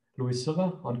Louis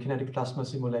Silva on kinetic plasma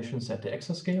simulations at the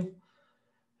exascale.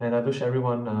 And I wish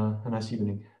everyone a nice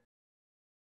evening.